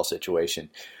Kenny Football situation,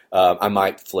 I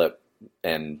might flip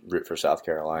and root for South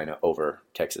Carolina over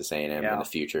Texas A&M in the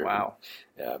future. Wow.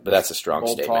 Yeah, but that's a strong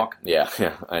Bold statement. Talk.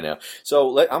 Yeah, I know.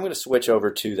 So I'm going to switch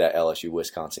over to that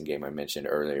LSU-Wisconsin game I mentioned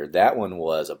earlier. That one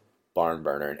was a barn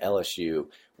burner, and LSU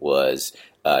was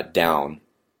down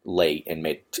late and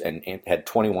had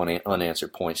 21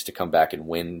 unanswered points to come back and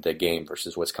win the game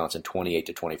versus Wisconsin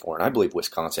 28-24. And I believe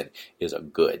Wisconsin is a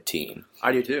good team.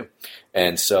 I do too.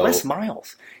 And so Les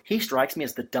Miles, he strikes me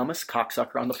as the dumbest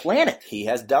cocksucker on the planet. He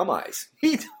has dumb eyes.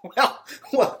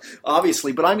 Well,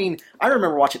 obviously, but I mean, I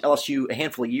remember watching LSU a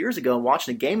handful of years ago and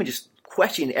watching a game and just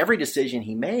questioning every decision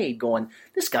he made, going,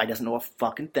 this guy doesn't know a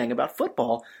fucking thing about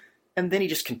football. And then he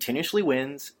just continuously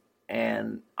wins.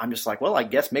 And I'm just like, well, I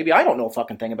guess maybe I don't know a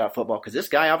fucking thing about football because this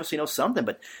guy obviously knows something.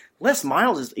 But Les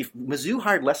Miles if Mizzou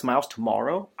hired Les Miles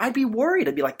tomorrow, I'd be worried.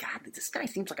 I'd be like, God, this guy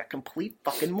seems like a complete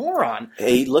fucking moron.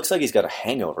 He looks like he's got a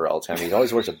hangover all the time. He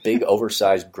always wears a big,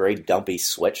 oversized, gray, dumpy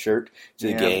sweatshirt to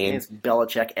the game. It's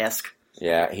Belichick-esque.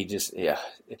 Yeah,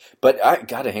 But I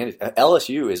got to hand it.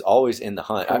 LSU is always in the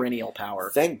hunt. Perennial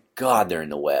power. Thank God they're in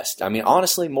the West. I mean,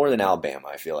 honestly, more than Alabama,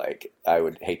 I feel like I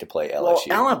would hate to play LSU.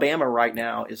 Well, Alabama right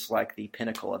now is like the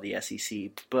pinnacle of the SEC,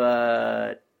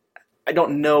 but I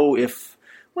don't know if.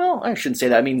 Well, I shouldn't say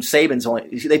that. I mean,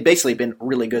 they've basically been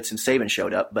really good since Saban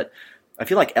showed up, but I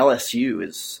feel like LSU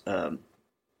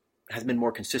has been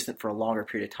more consistent for a longer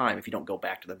period of time if you don't go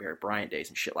back to the Barrett Bryant days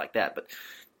and shit like that. But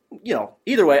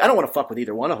either way, I don't want to fuck with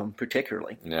either one of them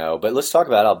particularly. No, but let's talk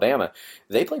about Alabama.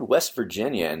 They played West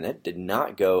Virginia, and that did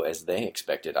not go as they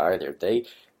expected either. They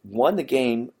won the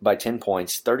game by 10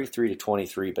 points,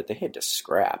 33-23, but they had to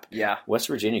scrap. Yeah. West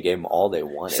Virginia gave them all they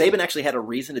wanted. Saban actually had a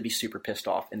reason to be super pissed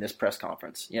off in this press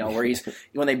conference. Where he's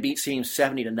when they beat teams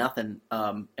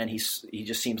 70-0, and he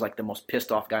just seems like the most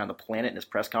pissed off guy on the planet in his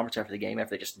press conference after the game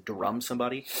after they just drummed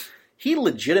somebody. He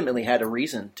legitimately had a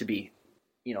reason to be,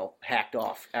 hacked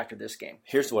off after this game.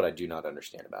 Here's what I do not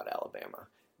understand about Alabama.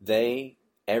 They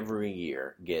every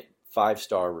year get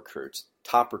 5-star recruits,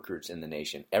 top recruits in the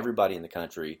nation, everybody in the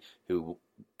country who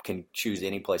can choose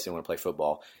any place they want to play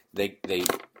football.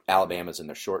 Alabama's in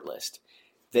their short list.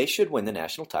 They should win the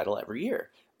national title every year.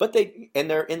 But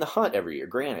they're in the hunt every year,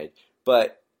 granted.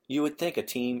 But you would think a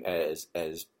team as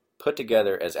put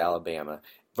together as Alabama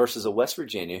versus a West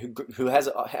Virginia who has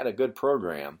had a good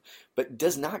program but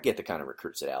does not get the kind of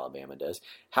recruits that Alabama does.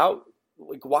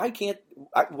 Why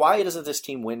doesn't this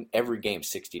team win every game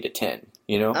 60-10?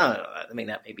 I don't know. I mean,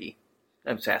 that may be.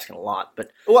 I'm just asking a lot,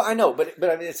 but I know, but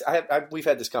I mean, we've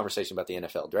had this conversation about the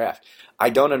NFL draft.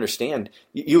 I don't understand.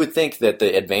 You would think that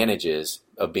the advantages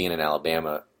of being in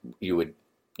Alabama, you would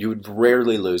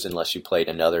rarely lose unless you played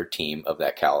another team of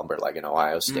that caliber, like an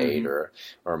Ohio State or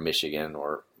Michigan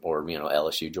or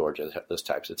LSU, Georgia, those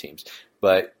types of teams.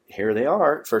 But here they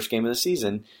are, first game of the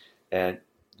season, and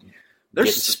they're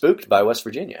getting spooked by West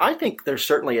Virginia. I think there's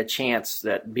certainly a chance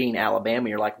that being Alabama,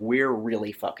 you're like, we're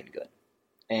really fucking good.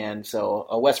 And so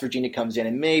West Virginia comes in,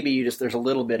 and maybe there's a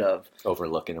little bit of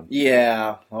overlooking them.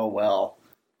 Yeah. Oh, well.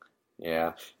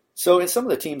 Yeah. So in some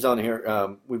of the teams on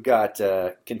here, we've got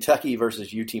Kentucky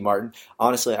versus UT Martin.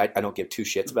 Honestly, I don't give two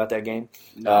shits about that game.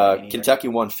 Kentucky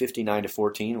won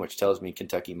 59-14, which tells me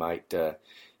Kentucky might, they're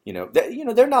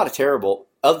not a terrible.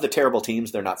 Of the terrible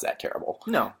teams, they're not that terrible.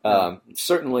 No.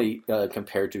 Certainly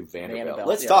compared to Vanderbilt.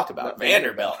 Let's talk about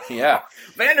Vanderbilt. Yeah.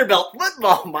 Vanderbilt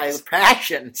football, my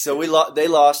passion. So they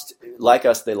lost, like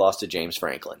us, they lost to James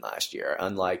Franklin last year.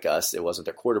 Unlike us, it wasn't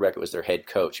their quarterback, it was their head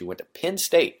coach who went to Penn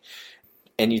State.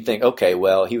 And you think, okay,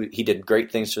 well, he did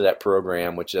great things for that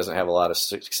program, which doesn't have a lot of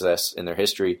success in their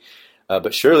history.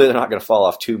 But surely they're not going to fall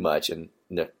off too much in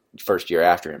the first year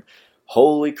after him.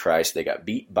 Holy Christ, they got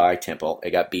beat by Temple.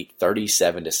 They got beat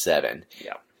 37-7.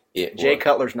 Yeah. Jay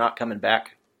Cutler's not coming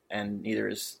back, and neither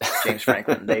is James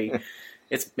Franklin.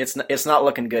 It's not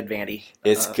looking good, Vandy.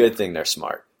 It's a good thing they're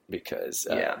smart because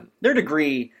their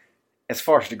degree, as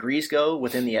far as degrees go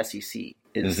within the SEC,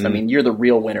 is I mean, you're the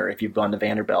real winner if you've gone to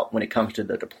Vanderbilt when it comes to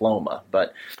the diploma.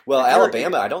 But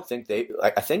Alabama, I don't think I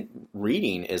think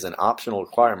reading is an optional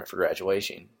requirement for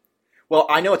graduation. Well,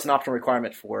 I know it's an optional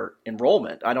requirement for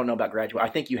enrollment. I don't know about graduate. I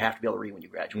think you have to be able to read when you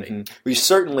graduate. You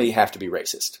certainly have to be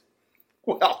racist.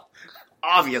 Well,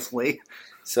 obviously.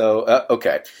 So,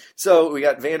 okay. So we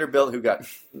got Vanderbilt who got,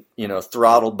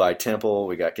 throttled by Temple.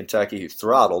 We got Kentucky who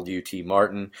throttled UT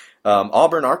Martin.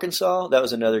 Auburn, Arkansas, that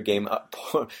was another game.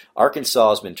 Arkansas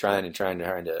has been trying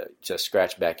to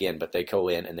scratch back in, but they go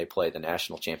in and they play the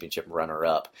national championship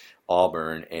runner-up,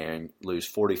 Auburn, and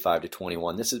lose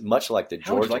 45-21. This is much like the Georgia.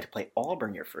 How would you like to play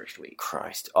Auburn your first week?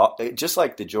 Christ. Just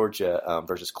like the Georgia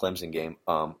versus Clemson game,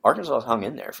 Arkansas hung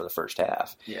in there for the first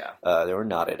half. Yeah. They were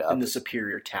knotted up. And the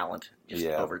superior talent just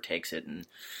overtakes it. And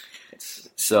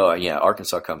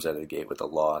Arkansas comes out of the gate with a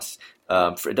loss.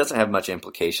 It doesn't have much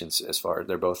implications as far as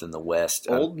they're both in the West.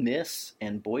 Ole Miss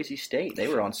and Boise State, they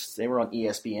were on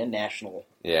ESPN national.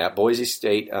 Yeah, Boise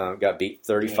State got beat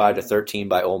 35-13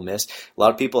 by Ole Miss. A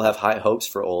lot of people have high hopes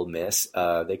for Ole Miss.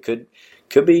 They could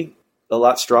be a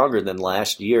lot stronger than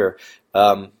last year.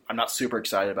 I'm not super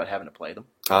excited about having to play them.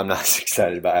 I'm not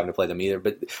excited about having to play them either.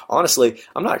 But honestly,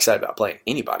 I'm not excited about playing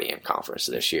anybody in conference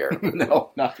this year.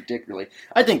 No, not particularly.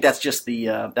 I think that's just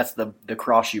the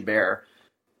cross you bear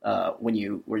when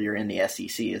you're in the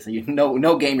SEC. Is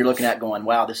no game you're looking at going,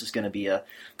 wow, this is going to be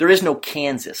there is no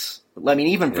Kansas. I mean,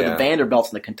 even for the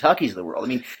Vanderbilts and the Kentuckys of the world. I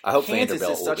mean, I hope Kansas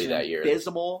Vanderbilt is will be such that an year.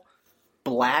 Abysmal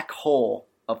black hole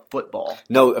of football.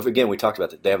 No, again, we talked about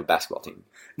that. They have a basketball team.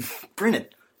 Brennan,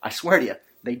 I swear to you,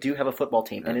 they do have a football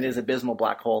team, and it is abysmal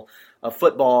black hole of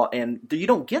football, and you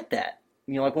don't get that.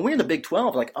 Like when we're in the Big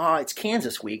 12, like, it's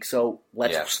Kansas week, so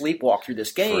let's sleepwalk through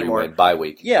this game. Or bye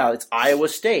week. Yeah, it's Iowa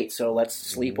State, so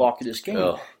let's sleepwalk through this game.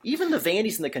 Ugh. Even the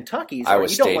Vandies and the Kentuckys, you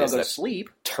State don't want to go to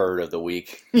sleep. Turd of the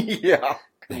week. Yeah,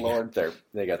 good Lord.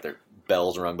 They got their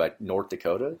bells rung by North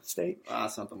Dakota State.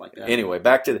 Something like that. Anyway,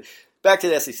 back to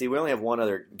the SEC. We only have one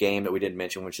other game that we didn't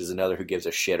mention, which is another who gives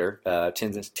a shitter.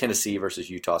 Tennessee versus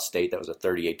Utah State. That was a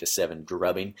 38-7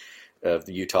 drubbing of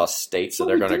the Utah State, so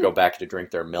they're going to go back to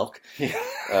drink their milk. Yeah,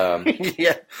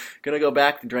 going to go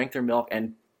back to drink their milk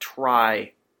and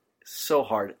try so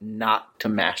hard not to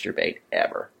masturbate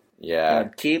ever. Yeah.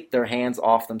 Keep their hands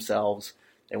off themselves.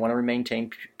 They want to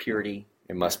maintain purity.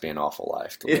 It must be an awful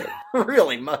life to live. It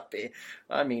really must be.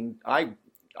 I mean, I've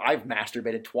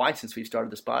masturbated twice since we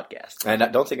started this podcast. And I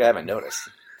don't think I haven't noticed.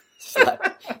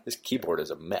 This keyboard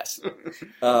is a mess.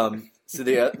 So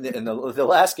the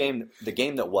last game, the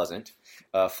game that wasn't,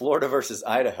 Florida versus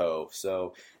Idaho.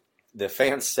 So the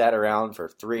fans sat around for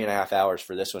 3.5 hours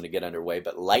for this one to get underway,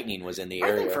 but lightning was in the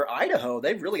area. I think for Idaho,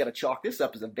 they've really got to chalk this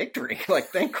up as a victory. Like,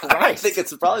 thank Christ. I think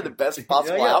it's probably the best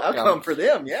possible outcome for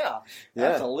them. Yeah,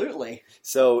 absolutely.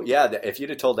 So, if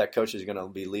you'd have told that coach is going to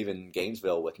be leaving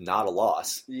Gainesville with not a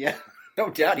loss. Yeah, no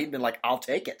doubt he'd been like, I'll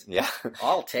take it. Yeah.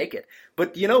 I'll take it.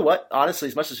 But you know what? Honestly,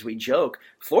 as much as we joke,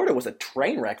 Florida was a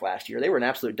train wreck last year. They were an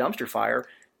absolute dumpster fire.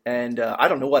 And I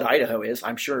don't know what Idaho is.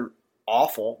 I'm sure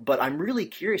awful, but I'm really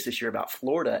curious this year about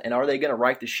Florida, and are they going to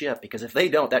right the ship? Because if they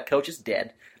don't, that coach is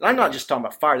dead. And I'm not just talking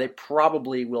about fire. They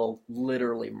probably will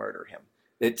literally murder him.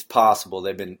 It's possible.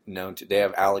 They've been known to. They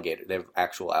have alligators. They have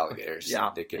actual alligators. Yeah,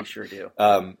 they sure do.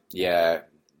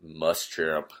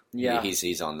 Muschamp. Yeah,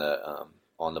 he's on the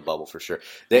bubble for sure.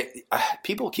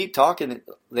 People keep talking.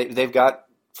 They've got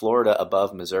Florida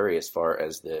above Missouri as far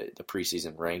as the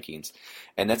preseason rankings,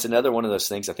 and that's another one of those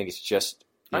things. I think it's just.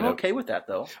 I'm okay with that,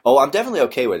 though. Oh, I'm definitely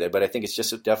okay with it, but I think it's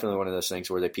just definitely one of those things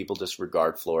where people just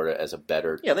regard Florida as a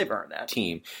better they've earned that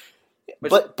team.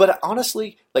 But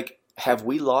honestly, like, have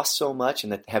we lost so much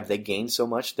and have they gained so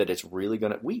much that it's really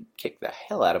going to – we kicked the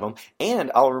hell out of them.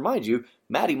 And I'll remind you,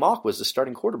 Matty Mock was the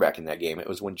starting quarterback in that game. It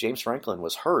was when James Franklin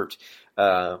was hurt,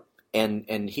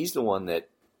 and he's the one that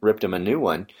ripped him a new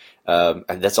one.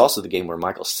 And that's also the game where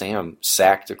Michael Sam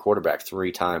sacked the quarterback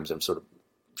 3 times and sort of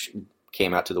 –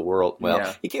 came out to the world.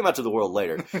 Well, he came out to the world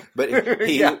later, but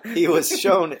he was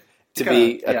shown to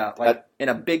be in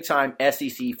a big time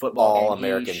SEC football all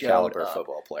American caliber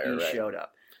football player. He showed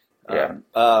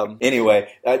up. Anyway,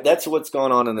 that's what's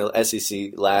going on in the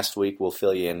SEC last week. We'll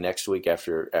fill you in next week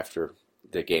after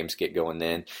the games get going.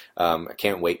 Then I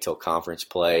can't wait till conference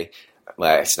play.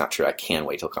 Well, it's not true. I can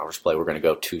wait till conference play. We're going to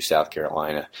go to South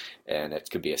Carolina, and it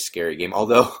could be a scary game.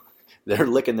 Although they're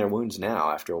licking their wounds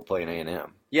now after playing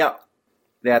A&M. Yeah.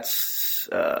 That's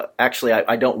actually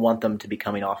I don't want them to be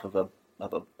coming off of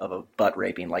a butt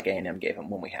raping like A&M gave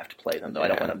them when we have to play them. Though I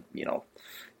don't want to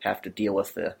have to deal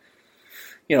with the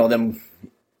them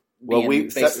being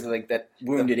basically like that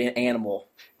wounded animal.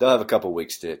 They'll have a couple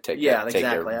weeks to take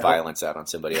their violence out on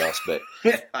somebody else. But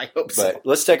I hope so. But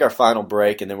let's take our final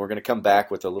break, and then we're going to come back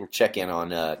with a little check-in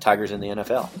on Tigers in the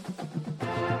NFL.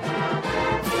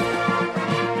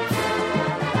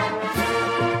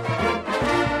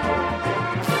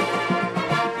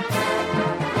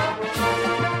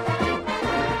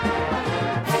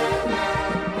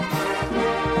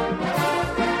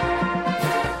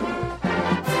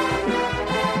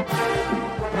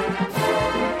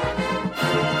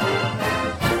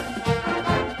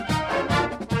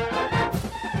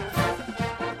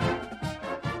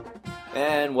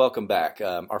 And welcome back.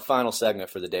 Our final segment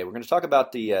for the day. We're going to talk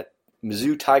about the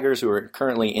Mizzou Tigers, who are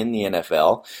currently in the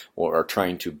NFL or are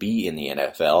trying to be in the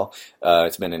NFL.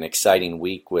 It's been an exciting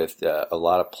week with a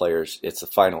lot of players. It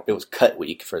was cut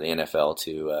week for the NFL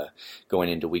to going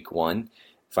into week 1.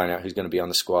 Find out who's going to be on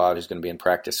the squad, who's going to be in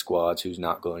practice squads, who's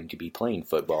not going to be playing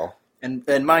football.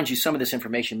 And mind you, some of this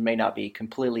information may not be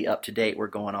completely up to date. We're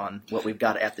going on what we've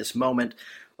got at this moment.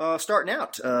 Starting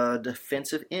out,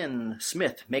 defensive end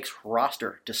Smith makes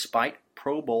roster despite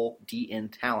Pro Bowl D-line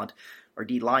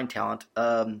talent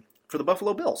for the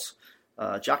Buffalo Bills.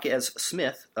 Jaquez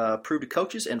Smith proved to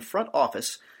coaches and front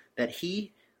office that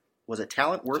he was a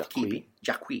talent worth keeping.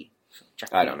 Jacque.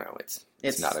 I don't know.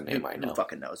 It's not a name I know. Who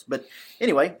fucking knows? But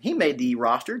anyway, he made the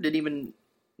roster.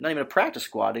 Not even a practice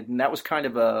squad, and that was kind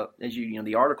of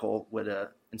the article would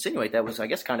insinuate that was, I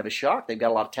guess, kind of a shock. They've got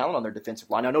a lot of talent on their defensive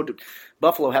line. I know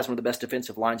Buffalo has one of the best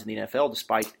defensive lines in the NFL,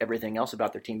 despite everything else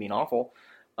about their team being awful.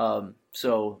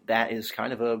 So that is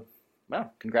kind of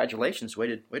congratulations, way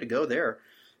to go there.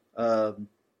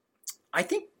 I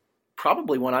think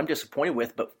probably one I'm disappointed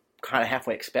with, but kind of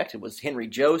halfway expected, was Henry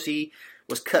Josie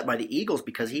was cut by the Eagles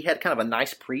because he had kind of a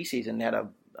nice preseason, had a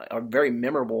very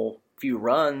memorable few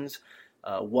runs.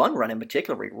 One run in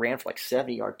particular where he ran for like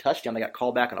 70-yard touchdown. They got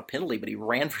called back on a penalty, but he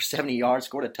ran for 70 yards,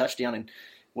 scored a touchdown, and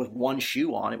with one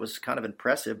shoe on. It was kind of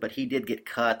impressive, but he did get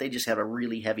cut. They just have a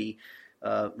really heavy,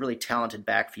 really talented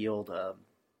backfield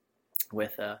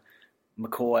with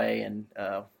McCoy and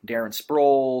Darren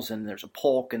Sproles, and there's a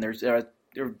Polk, and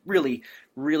they're really,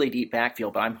 really deep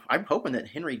backfield. But I'm hoping that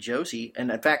Henry Josie,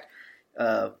 and in fact,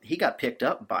 he got picked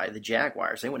up by the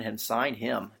Jaguars. They went ahead and signed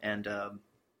him, and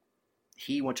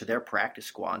he went to their practice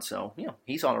squad. So,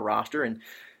 he's on a roster, and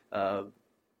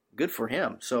good for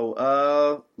him.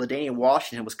 So, LaDainian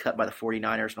Washington was cut by the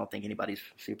 49ers. I don't think anybody's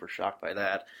super shocked by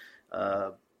that.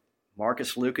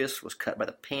 Marcus Lucas was cut by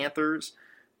the Panthers.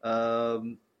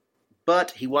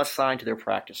 But he was signed to their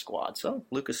practice squad. So,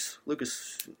 Lucas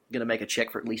going to make a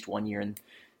check for at least 1 year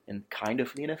in kind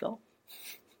of the NFL.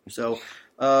 So,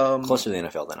 closer to the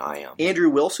NFL than I am. Andrew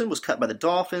Wilson was cut by the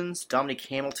Dolphins. Dominic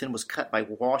Hamilton was cut by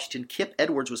Washington. Kip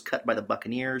Edwards was cut by the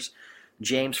Buccaneers.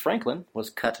 James Franklin was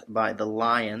cut by the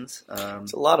Lions.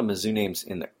 There's a lot of Mizzou names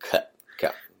in the cut.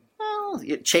 Well,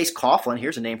 Chase Coughlin,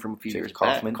 here's a name from a few years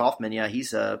back. Kaufman, yeah,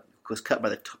 he's was cut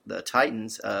by the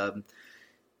Titans.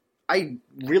 I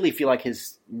really feel like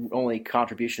his only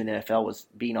contribution in the NFL was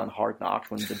being on Hard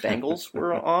Knocks when the Bengals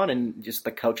were on, and just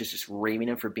the coaches just reaming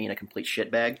him for being a complete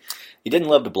shitbag. He didn't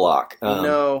love to block.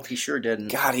 No, he sure didn't.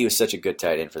 God, he was such a good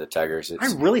tight end for the Tigers.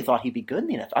 I really thought he'd be good in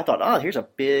the NFL. I thought, here's a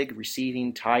big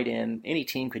receiving tight end any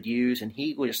team could use, and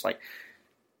he was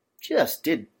just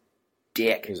did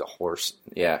dick. He was a horse.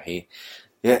 Yeah,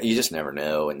 you just never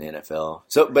know in the NFL.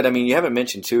 So, but I mean, you haven't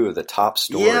mentioned two of the top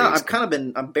stories. Yeah,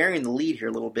 I'm burying the lead here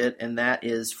a little bit, and that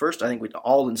is first. I think with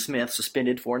Aldon Smith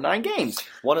suspended for 9 games.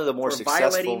 One of the more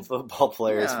successful football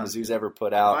players Mizzou's ever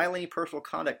put out. Violating personal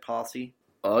conduct policy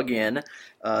again.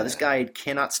 This guy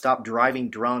cannot stop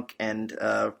driving drunk and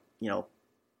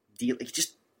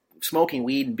just smoking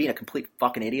weed and being a complete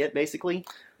fucking idiot, basically.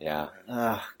 Yeah.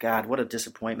 God, what a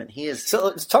disappointment he is. So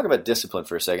let's talk about discipline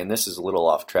for a second. This is a little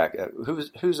off track.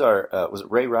 Who's our? Was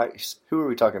it Ray Rice? Who are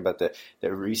we talking about that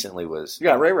recently was?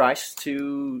 Yeah, Ray Rice.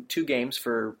 Two games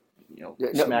for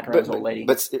smacking around his old lady.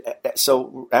 But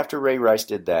so after Ray Rice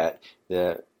did that,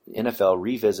 the NFL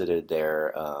revisited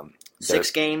their 6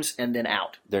 games and then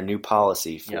out. Their new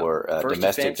policy for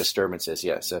domestic disturbances.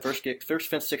 Yeah. So first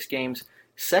offense 6 games.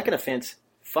 Second offense.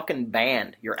 Fucking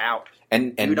banned. You're out.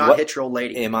 And do not hit your old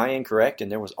lady. Am I incorrect? And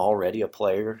there was already a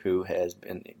player who has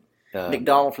been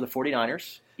McDonald for the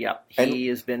 49ers. Yeah, he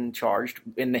has been charged.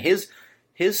 And his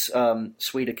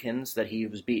Sweetikins that he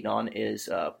was beaten on is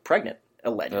pregnant,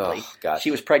 allegedly. Oh, gosh.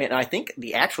 She was pregnant. And I think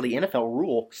the NFL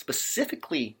rule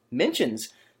specifically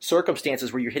mentions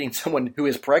circumstances where you're hitting someone who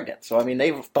is pregnant. So, I mean,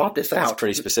 they've thought this out. That's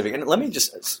pretty specific. And let me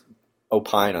just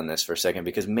opine on this for a second,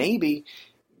 because maybe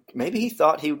he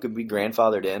thought he could be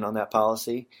grandfathered in on that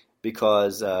policy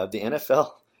because the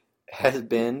NFL has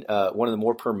been one of the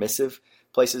more permissive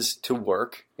places to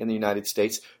work in the United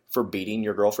States for beating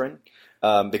your girlfriend.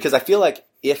 Because I feel like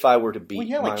if I were to beat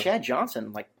like Chad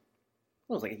Johnson, it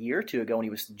was like a year or two ago when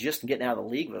he was just getting out of the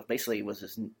league, but basically it was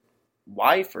his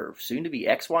wife or soon-to-be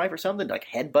ex-wife or something,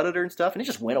 headbutted her and stuff, and it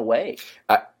just went away.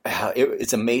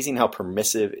 It's amazing how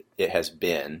permissive it has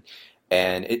been.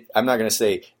 And I'm not going to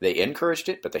say they encouraged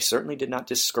it, but they certainly did not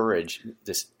discourage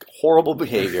this horrible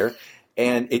behavior.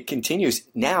 And it continues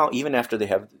now, even after they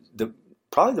have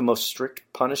probably the most strict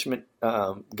punishment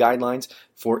guidelines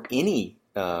for any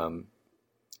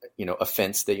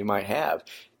offense that you might have.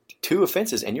 2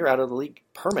 offenses, and you're out of the league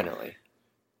permanently.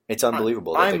 It's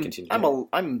unbelievable that they continue.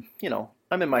 I'm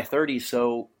in my 30s,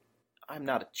 so I'm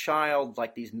not a child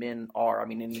like these men are. I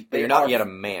mean, you're not yet a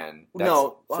man.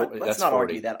 Let's not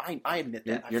argue that. I admit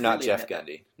that. You're not Jeff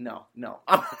Gundy. No.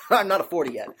 I'm not a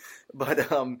 40 yet. But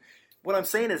what I'm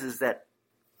saying is that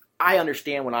I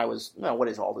understand when I was, what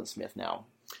is Aldon Smith now?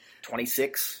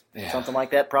 26? Yeah. Something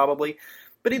like that, probably.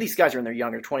 But these guys are in their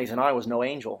younger 20s, and I was no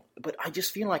angel. But I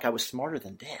just feel like I was smarter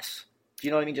than this. Do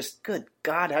you know what I mean? Just, good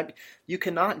God, you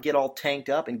cannot get all tanked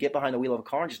up and get behind the wheel of a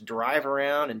car and just drive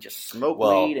around and just smoke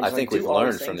weed. And I think we've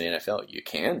learned from the NFL you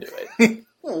can do it.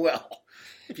 Well,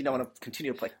 if you don't want to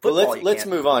continue to play football, let's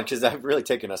move on, because I've really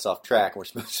taken us off track. We're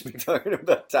supposed to be talking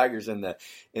about Tigers in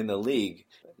the league.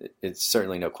 It's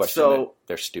certainly no question that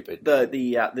they're stupid.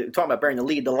 Talking about burying the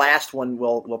lead, the last one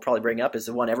we'll probably bring up is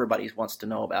the one everybody wants to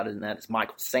know about, and that is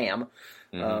Michael Sam,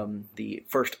 the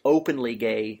first openly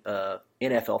gay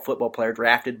NFL football player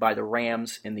drafted by the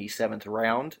Rams in the 7th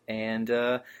round, and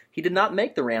he did not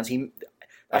make the Rams.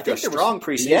 I think strong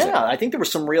preseason. Yeah, I think there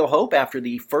was some real hope after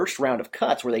the first round of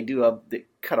cuts where they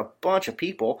cut a bunch of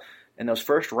people in those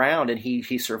first round, and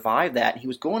he survived that. He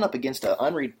was going up against an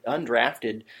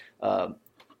undrafted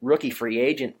rookie free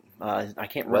agent. I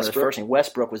can't remember his first name.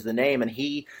 Westbrook was the name, and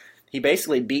he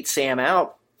basically beat Sam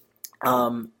out.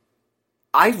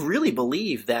 I really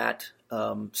believe that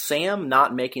Sam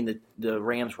not making the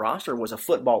Rams roster was a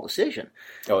football decision.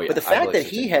 Oh yeah, but the fact that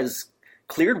he has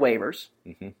cleared waivers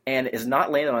and is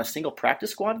not landed on a single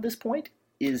practice squad at this point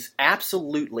is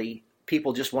absolutely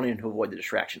people just wanting to avoid the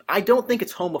distraction. I don't think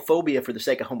it's homophobia for the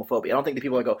sake of homophobia. I don't think the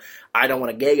people that go, I don't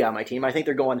want a gay guy on my team. I think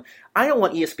they're going, I don't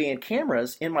want ESPN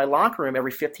cameras in my locker room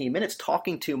every 15 minutes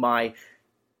talking to my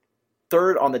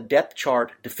third on the depth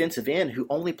chart defensive end who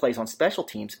only plays on special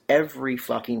teams every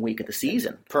fucking week of the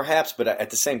season. Perhaps, but at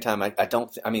the same time, I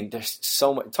don't. I mean, there's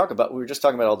so much. We were just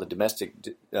talking about all the domestic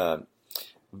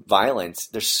violence.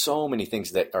 There's so many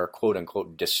things that are quote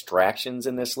unquote distractions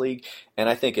in this league, and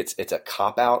I think it's a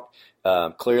cop out.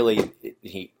 Clearly,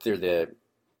 through the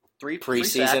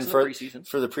preseason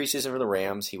for the preseason for the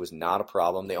Rams, he was not a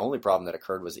problem. The only problem that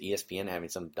occurred was ESPN having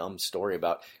some dumb story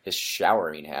about his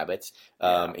showering habits.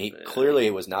 Clearly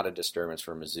it was not a disturbance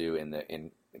for Mizzou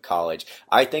in college.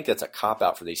 I think that's a cop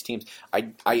out for these teams.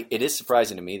 It is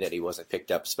surprising to me that he wasn't picked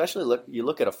up. Especially you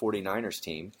look at a 49ers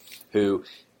team who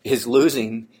is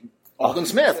losing Alden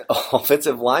Smith,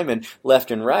 offensive lineman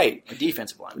left and right,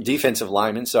 defensive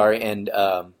lineman, sorry,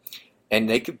 and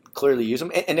they could clearly use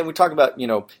them. And then we talk about,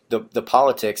 the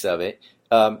politics of it.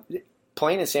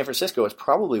 Playing in San Francisco is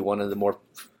probably one of the more,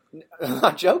 I'm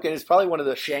not joking, it's probably one of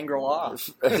the Shangri-La.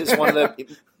 It's one of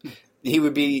the, he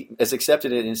would be as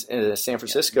accepted in San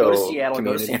Francisco. Go to Seattle,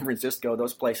 community. Go to San Francisco.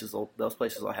 Those places will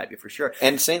have you for sure.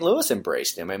 And St. Louis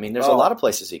embraced him. I mean, there's a lot of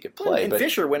places he could play. And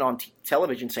Fisher went on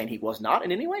television saying he was not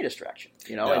in any way a distraction.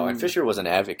 And Fisher was an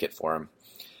advocate for him.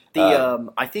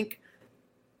 I think.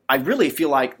 I really feel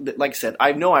like I said,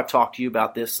 I know I've talked to you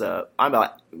about this.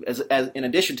 As in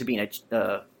addition to being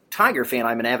a Tiger fan,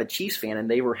 I'm an avid Chiefs fan,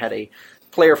 and they had a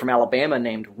player from Alabama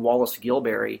named Wallace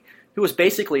Gilberry, who was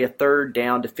basically a third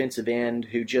down defensive end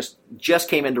who just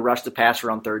came in to rush the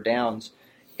passer on third downs,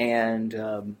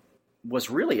 and was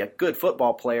really a good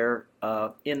football player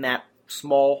in that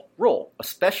small role, a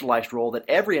specialized role that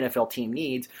every NFL team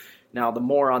needs. Now, the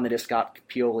moron that is Scott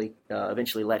Pioli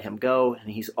eventually let him go,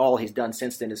 and all he's done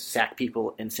since then is sack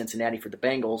people in Cincinnati for the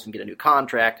Bengals and get a new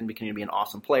contract and continue to be an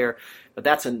awesome player. But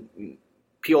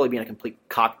Pioli being a complete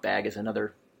cockbag is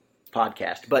another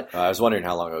podcast. But I was wondering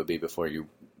how long it would be before you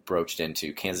broached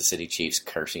into Kansas City Chiefs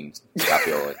cursing Scott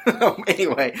Pioli.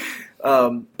 Anyway,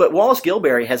 but Wallace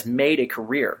Gilberry has made a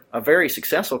very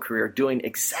successful career, doing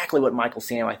exactly what Michael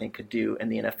Sam, I think, could do in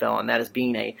the NFL, and that is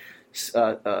being a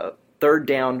third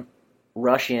down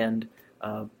rush end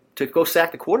to go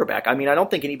sack the quarterback. I mean, I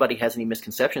don't think anybody has any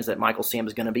misconceptions that Michael Sam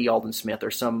is going to be Alden Smith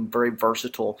or some very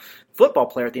versatile football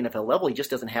player at the NFL level. He just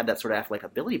doesn't have that sort of athletic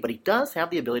ability, but he does have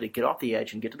the ability to get off the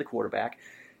edge and get to the quarterback,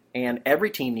 and every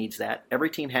team needs that. Every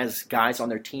team has guys on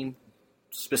their team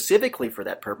specifically for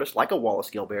that purpose, like a Wallace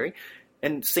Gilberry,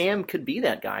 and Sam could be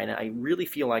that guy. And I really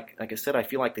feel like I said, I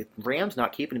feel like the Rams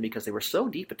not keeping him because they were so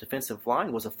deep at defensive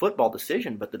line was a football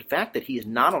decision, but the fact that he is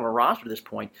not on a roster at this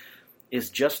point is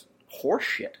just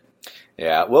horseshit.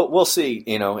 Yeah, well, we'll see.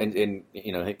 And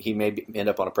he may end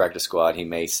up on a practice squad. He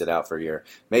may sit out for a year,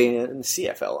 maybe in the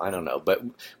CFL. I don't know, but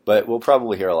we'll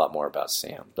probably hear a lot more about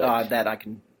Sam. That I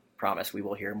can promise we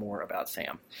will hear more about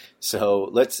Sam.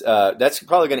 So that's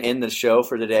probably going to end the show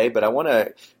for today. But I want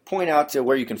to point out to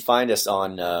where you can find us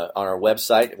on our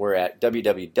website. We're at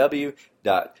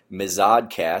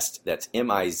www.mizzodcast. That's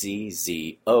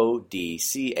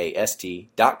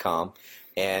MIZZODCAST.com.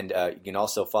 And you can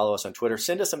also follow us on Twitter.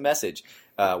 Send us a message.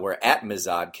 We're at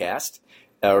Mizzodcast,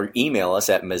 or email us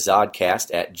at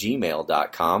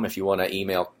mizzodcast@gmail.com. If you want to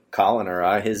email Colin or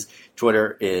I, his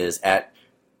Twitter is at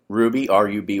Ruby,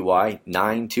 RUBY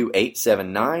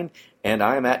 92879, and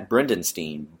I am at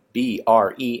Brendenstein,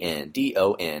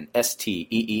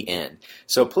 BRENDONSTEEN.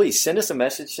 So please send us a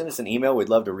message, send us an email. We'd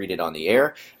love to read it on the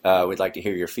air. We'd like to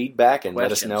hear your feedback and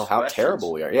let us know how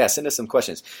terrible we are. Yeah, send us some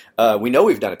questions. We know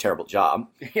we've done a terrible job.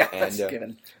 Yeah, that's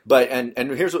given. But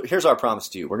here's our promise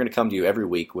to you. We're going to come to you every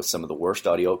week with some of the worst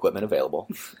audio equipment available.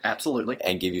 Absolutely.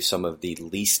 And give you some of the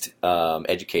least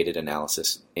educated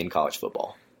analysis in college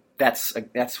football. That's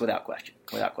without question.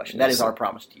 Without question. That is our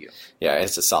promise to you. Yeah,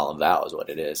 it's a solemn vow is what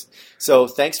it is. So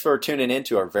thanks for tuning in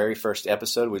to our very first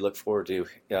episode. We look forward to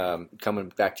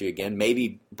coming back to you again.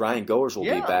 Maybe Brian Goers will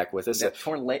be back with us. That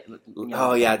torn leg.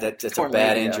 That's a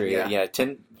bad injury. Yeah.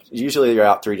 Usually you're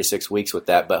out 3 to 6 weeks with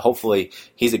that, but hopefully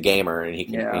he's a gamer and he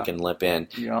can limp in.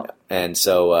 Yeah. And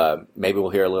so maybe we'll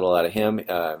hear a little out of him.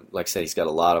 Like I said, he's got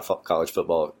a lot of college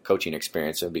football coaching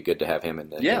experience, so it'd be good to have him in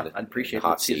the I'd appreciate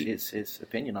hot seat. His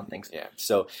opinion on things. Yeah.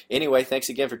 So anyway, thanks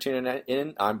again for tuning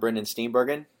in. I'm Brendan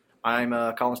Steenbergen. I'm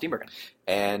Colin Steenbergen.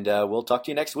 And we'll talk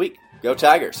to you next week. Go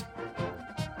Tigers.